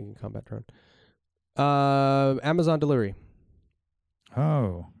 sorry, I was thinking combat drone. Amazon delivery.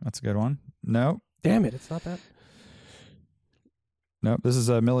 Oh, that's a good one. No. Damn it, it's not that. Nope, this is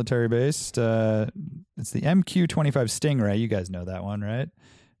a military based. It's the MQ-25 Stingray. You guys know that one, right?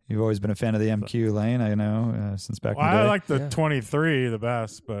 You've always been a fan of the MQ lane, I know, since back in the day. I like the 23 the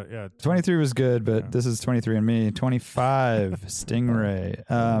best, but yeah. 23 was good, but this is 23 and me. 25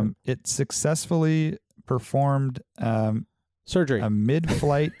 Stingray. It successfully performed surgery. A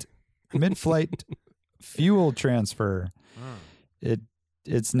mid-flight fuel transfer.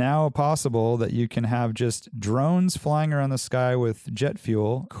 It's now possible that you can have just drones flying around the sky with jet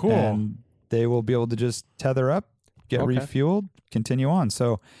fuel. Cool. And they will be able to just tether up, get refueled, continue on.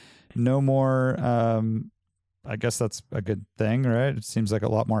 So no more, I guess that's a good thing, right? It seems like a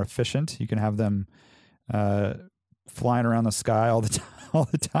lot more efficient. You can have them flying around the sky all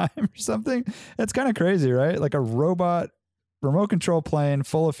the time or something. It's kind of crazy, right? Like a robot remote control plane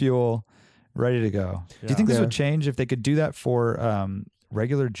full of fuel, ready to go. Yeah. Do you think this would change if they could do that for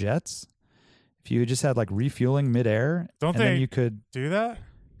regular jets? If you just had like refueling midair, then you could do that.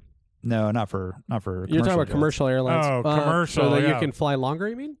 No, not for. You're talking about jets. Commercial airlines. Oh, commercial, so that you can fly longer.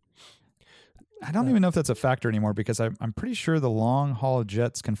 You mean? I don't even know if that's a factor anymore because I'm pretty sure the long haul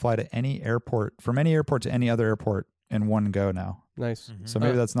jets can fly to any airport, from any airport to any other airport in one go now. Nice. Mm-hmm. So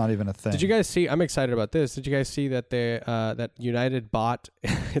maybe that's not even a thing. Did you guys see? I'm excited about this. Did you guys see that that United bought?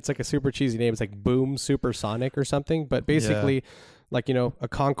 It's like a super cheesy name. It's like Boom Supersonic or something. But basically, like a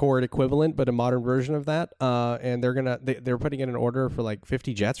Concorde equivalent, but a modern version of that. And they're putting in an order for like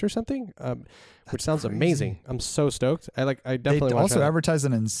 50 jets or something. Which sounds amazing. I'm so stoked. I definitely. They also advertised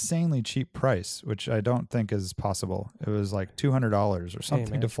an insanely cheap price, which I don't think is possible. It was like $200 or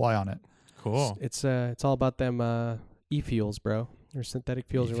something to fly on it. Cool. It's all about them e-fuels, bro, or synthetic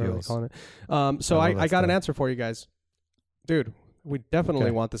fuels, or whatever they're calling it. So I got an answer for you guys, dude. We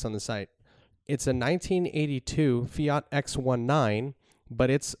definitely want this on the site. It's a 1982 Fiat X19, but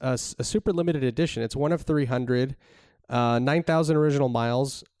it's a super limited edition. It's one of 300, 9,000 original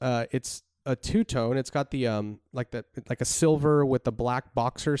miles. It's a two-tone. It's got the like a silver with the black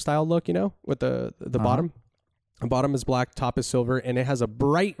boxer style look, with the bottom. The bottom is black, top is silver, and it has a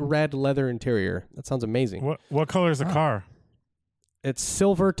bright red leather interior. That sounds amazing. What color is the car? It's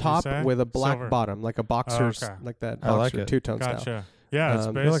silver top say? with a black Silver. bottom, like a boxer's, okay. like that I like boxer it. two-tone style. Gotcha. Yeah, it's I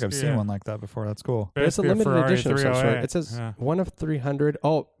I feel like I've basically seen one like that before. That's cool. But it's a basically limited Ferrari edition of some sort. 308. It says Yeah. 1 of 300.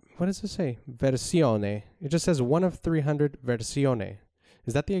 Oh, what does it say? Versione. It just says 1 of 300 versione.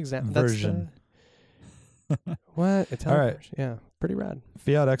 Is that the exact Version. What? Italian All right. version. Yeah, pretty rad.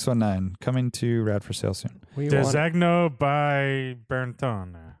 Fiat X19 coming to Rad for sale soon. We want Desegno by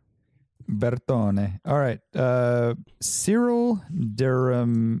Bertone. Bertone. All right. Cyril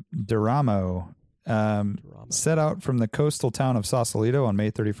Deramo set out from the coastal town of Sausalito on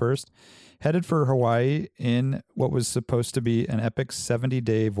May 31st, headed for Hawaii in what was supposed to be an epic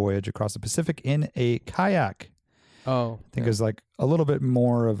 70-day voyage across the Pacific in a kayak. Oh, I think it was like a little bit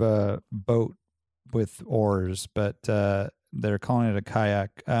more of a boat with oars, but they're calling it a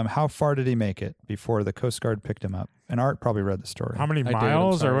kayak. How far did he make it before the Coast Guard picked him up? And Art probably read the story. How many I did, I'm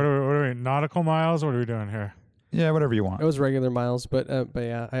miles, or sorry. what are we nautical miles? What are we doing here? Yeah, whatever you want. It was regular miles, but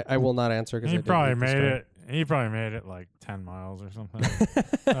yeah, I will not answer because He probably made it. He probably made it like 10 miles or something.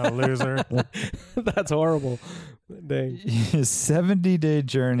 A loser. That's horrible. Dang. His 70-day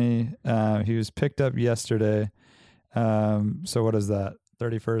journey. He was picked up yesterday. So what is that?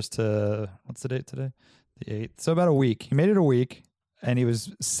 31st to, what's the date today? The 8th. So about a week. He made it a week, and he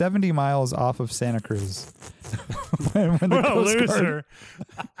was 70 miles off of Santa Cruz when the What a Coast Guard loser.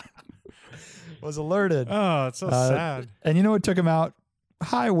 was alerted. Oh, it's so sad. And you know what took him out?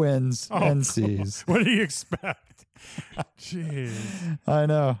 High winds and seas. What do you expect? Jeez. I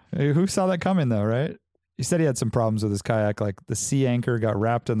know. Who saw that coming, though, right? He said he had some problems with his kayak, like the sea anchor got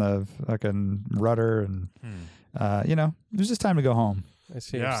wrapped in the fucking rudder, and it was just time to go home. I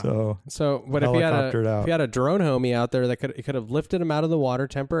see. Yeah. So, but if you Helicoptered out. had a drone homie out there that could have lifted him out of the water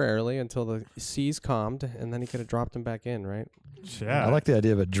temporarily until the seas calmed, and then he could have dropped him back in, right? Yeah. I like the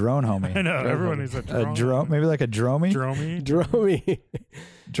idea of a drone homie. I know. Drone Everyone homie. needs a A drone. drone, maybe like a dromey. Dromey. Dromey.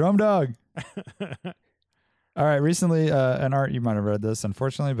 Drome dog. All right. Recently, and Art, you might have read this,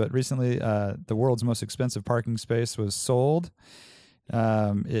 unfortunately, but recently, the world's most expensive parking space was sold.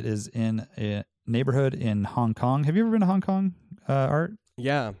 It is in a neighborhood in Hong Kong. Have you ever been to Hong Kong, Art?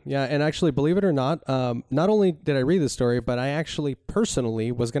 Yeah. And actually, believe it or not, not only did I read this story, but I actually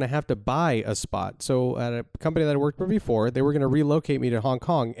personally was going to have to buy a spot. So at a company that I worked for before, they were going to relocate me to Hong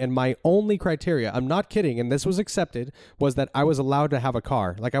Kong. And my only criteria, I'm not kidding, and this was accepted, was that I was allowed to have a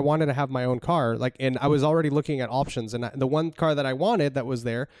car. Like I wanted to have my own car. And I was already looking at options. And the one car that I wanted that was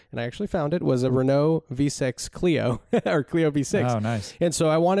there, and I actually found it, was a Renault V6 Clio or Clio V6. Oh, nice. And so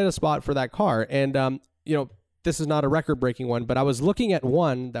I wanted a spot for that car. And, this is not a record-breaking one, but I was looking at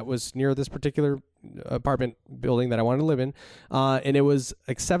one that was near this particular apartment building that I wanted to live in, and it was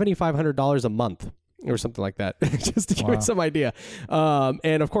like $7,500 a month or something like that, just to give you some idea.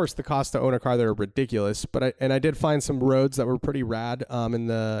 And of course, the cost to own a car there are ridiculous. But I did find some roads that were pretty rad in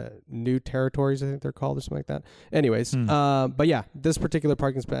the New Territories, I think they're called, or something like that. Anyways, but yeah, this particular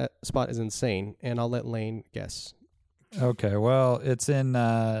parking spot is insane, and I'll let Lane guess. Okay. Well, it's in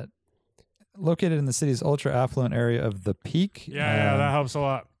located in the city's ultra affluent area of the Peak. Yeah, that helps a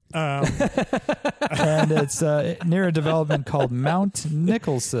lot. And it's near a development called Mount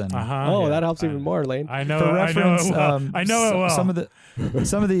Nicholson. Oh, that helps even more, Lane. I know. For reference, I know it well.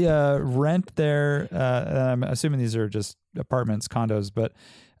 Some of the rent there, I'm assuming these are just apartments, condos, but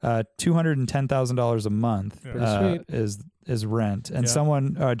 $210,000 a month is rent. And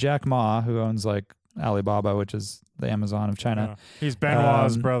someone, Jack Ma, who owns like Alibaba, which is the Amazon of China, He's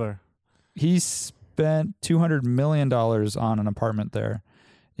Benoit's brother. he spent $200 million on an apartment there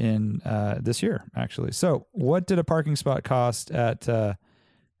in this year, actually. So what did a parking spot cost at the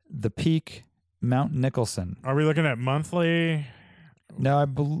Peak Mount Nicholson? Are we looking at monthly,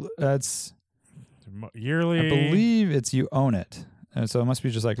 No, that's yearly? I believe it's you own it. And so it must be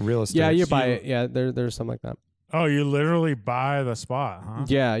just like real estate. Yeah, you buy it. Yeah, there's something like that. Oh, you literally buy the spot, huh?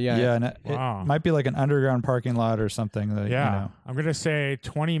 Yeah. Yeah, and Wow. it might be like an underground parking lot or something. That, Yeah. I'm going to say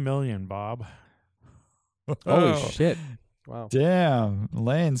 20 million, Bob. Holy shit. Wow. Damn,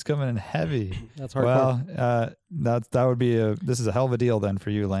 Lane's coming in heavy. That's hardcore. Well, that would be this is a hell of a deal then for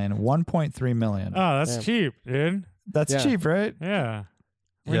you, Lane. 1.3 million. Oh, that's Damn. cheap, dude. That's yeah. cheap, right? Yeah.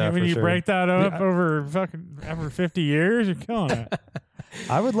 Yeah, When for you sure. break that up over 50 years, you're killing it.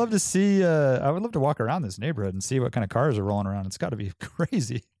 I would love to see. I would love to walk around this neighborhood and see what kind of cars are rolling around. It's got to be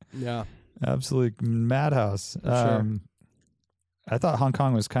crazy, Yeah. absolute madhouse. Sure. I thought Hong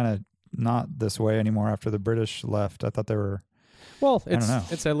Kong was kind of not this way anymore after the British left. I thought they were Well, don't know.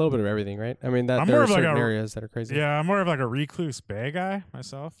 it's a little bit of everything, right? I mean, I'm there more are of like certain a- areas that are crazy. Yeah, I'm more of like a Recluse Bay guy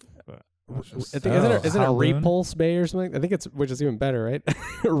myself. But I think Oh, isn't it Kowloon? Repulse Bay or something? I think it's, which is even better, right?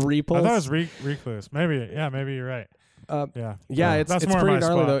 Repulse. I thought it was Recluse. Maybe you're right. Yeah. Yeah, it's That's it's more pretty my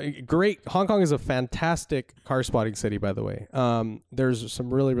gnarly spot. though. Great. Hong Kong is a fantastic car spotting city, by the way. There's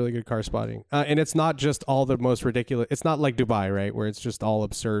some really, really good car spotting, and it's not just all the most ridiculous. It's not like Dubai, right, where it's just all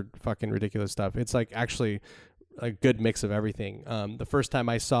absurd, fucking ridiculous stuff. It's like actually a good mix of everything. The first time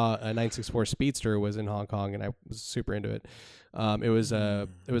I saw a 964 Speedster was in Hong Kong, and I was super into it. It was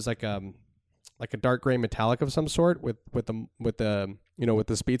like a dark gray metallic of some sort with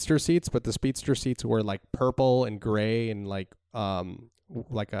the Speedster seats, but the Speedster seats were like purple and gray and like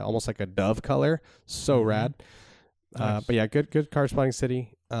almost like a dove color. So rad. Nice. But yeah, good car spotting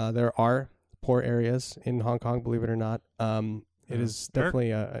city. There are poor areas in Hong Kong, believe it or not. It is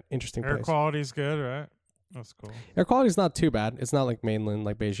definitely an interesting Air place. quality's good, right? That's cool. Air quality is not too bad. It's not like mainland,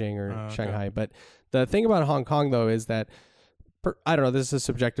 like Beijing or Okay. Shanghai. But the thing about Hong Kong, though, is that I don't know. This is a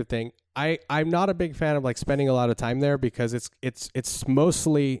subjective thing. I'm not a big fan of like spending a lot of time there because it's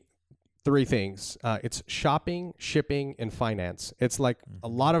mostly three things. It's shopping, shipping, and finance. It's like a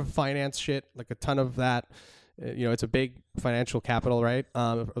lot of finance shit, like a ton of that. It's a big financial capital, right,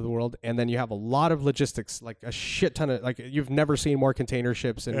 of the world. And then you have a lot of logistics, like a shit ton of, like you've never seen more container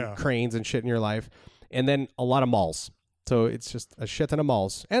ships and cranes and shit in your life. And then a lot of malls. So it's just a shit ton of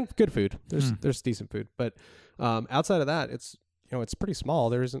malls and good food. There's decent food. But outside of that, it's pretty small.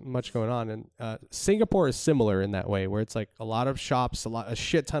 There isn't much going on. And Singapore is similar in that way, where it's like a lot of shops, a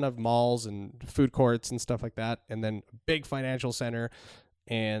shit ton of malls and food courts and stuff like that. And then a big financial center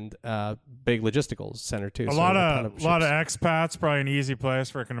and big logistical center too. A lot of expats, probably an easy place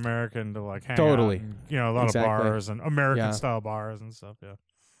for an American to like hang Totally. out. And, a lot Exactly. of bars and American Yeah. style bars and stuff. Yeah.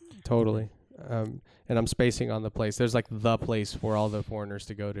 Totally. And I'm spacing on the place. There's like the place for all the foreigners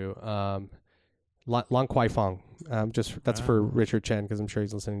to go to. Lang Kwai Fong. That's for Richard Chen because I'm sure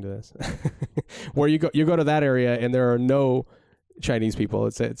he's listening to this. Where you go to that area and there are no Chinese people.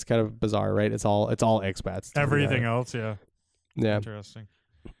 It's kind of bizarre, right? It's all expats. Everything else, yeah. Yeah. Interesting.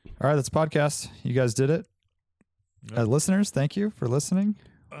 All right, that's a podcast. You guys did it. Yep. Listeners, thank you for listening.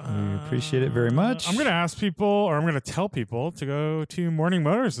 We appreciate it very much. I'm going to ask people, or I'm going to tell people to go to Morning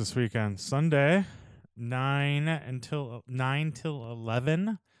Motors this weekend, Sunday, 9 till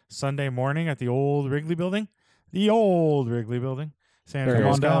 11, Sunday morning at the old Wrigley Building. The old Wrigley Building, San Come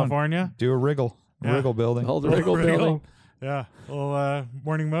Andreas, on down. California. Do a wriggle. Yeah. Wriggle building. Hold the Wriggle Wriggle. building. Yeah, little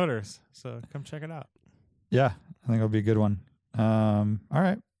Morning Motors. So come check it out. Yeah, I think it'll be a good one. All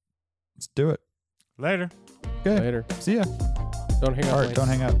right, let's do it. Later. Okay, Later. see ya. Don't hang up. All right, Wayne. don't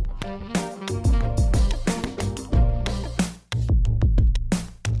hang up.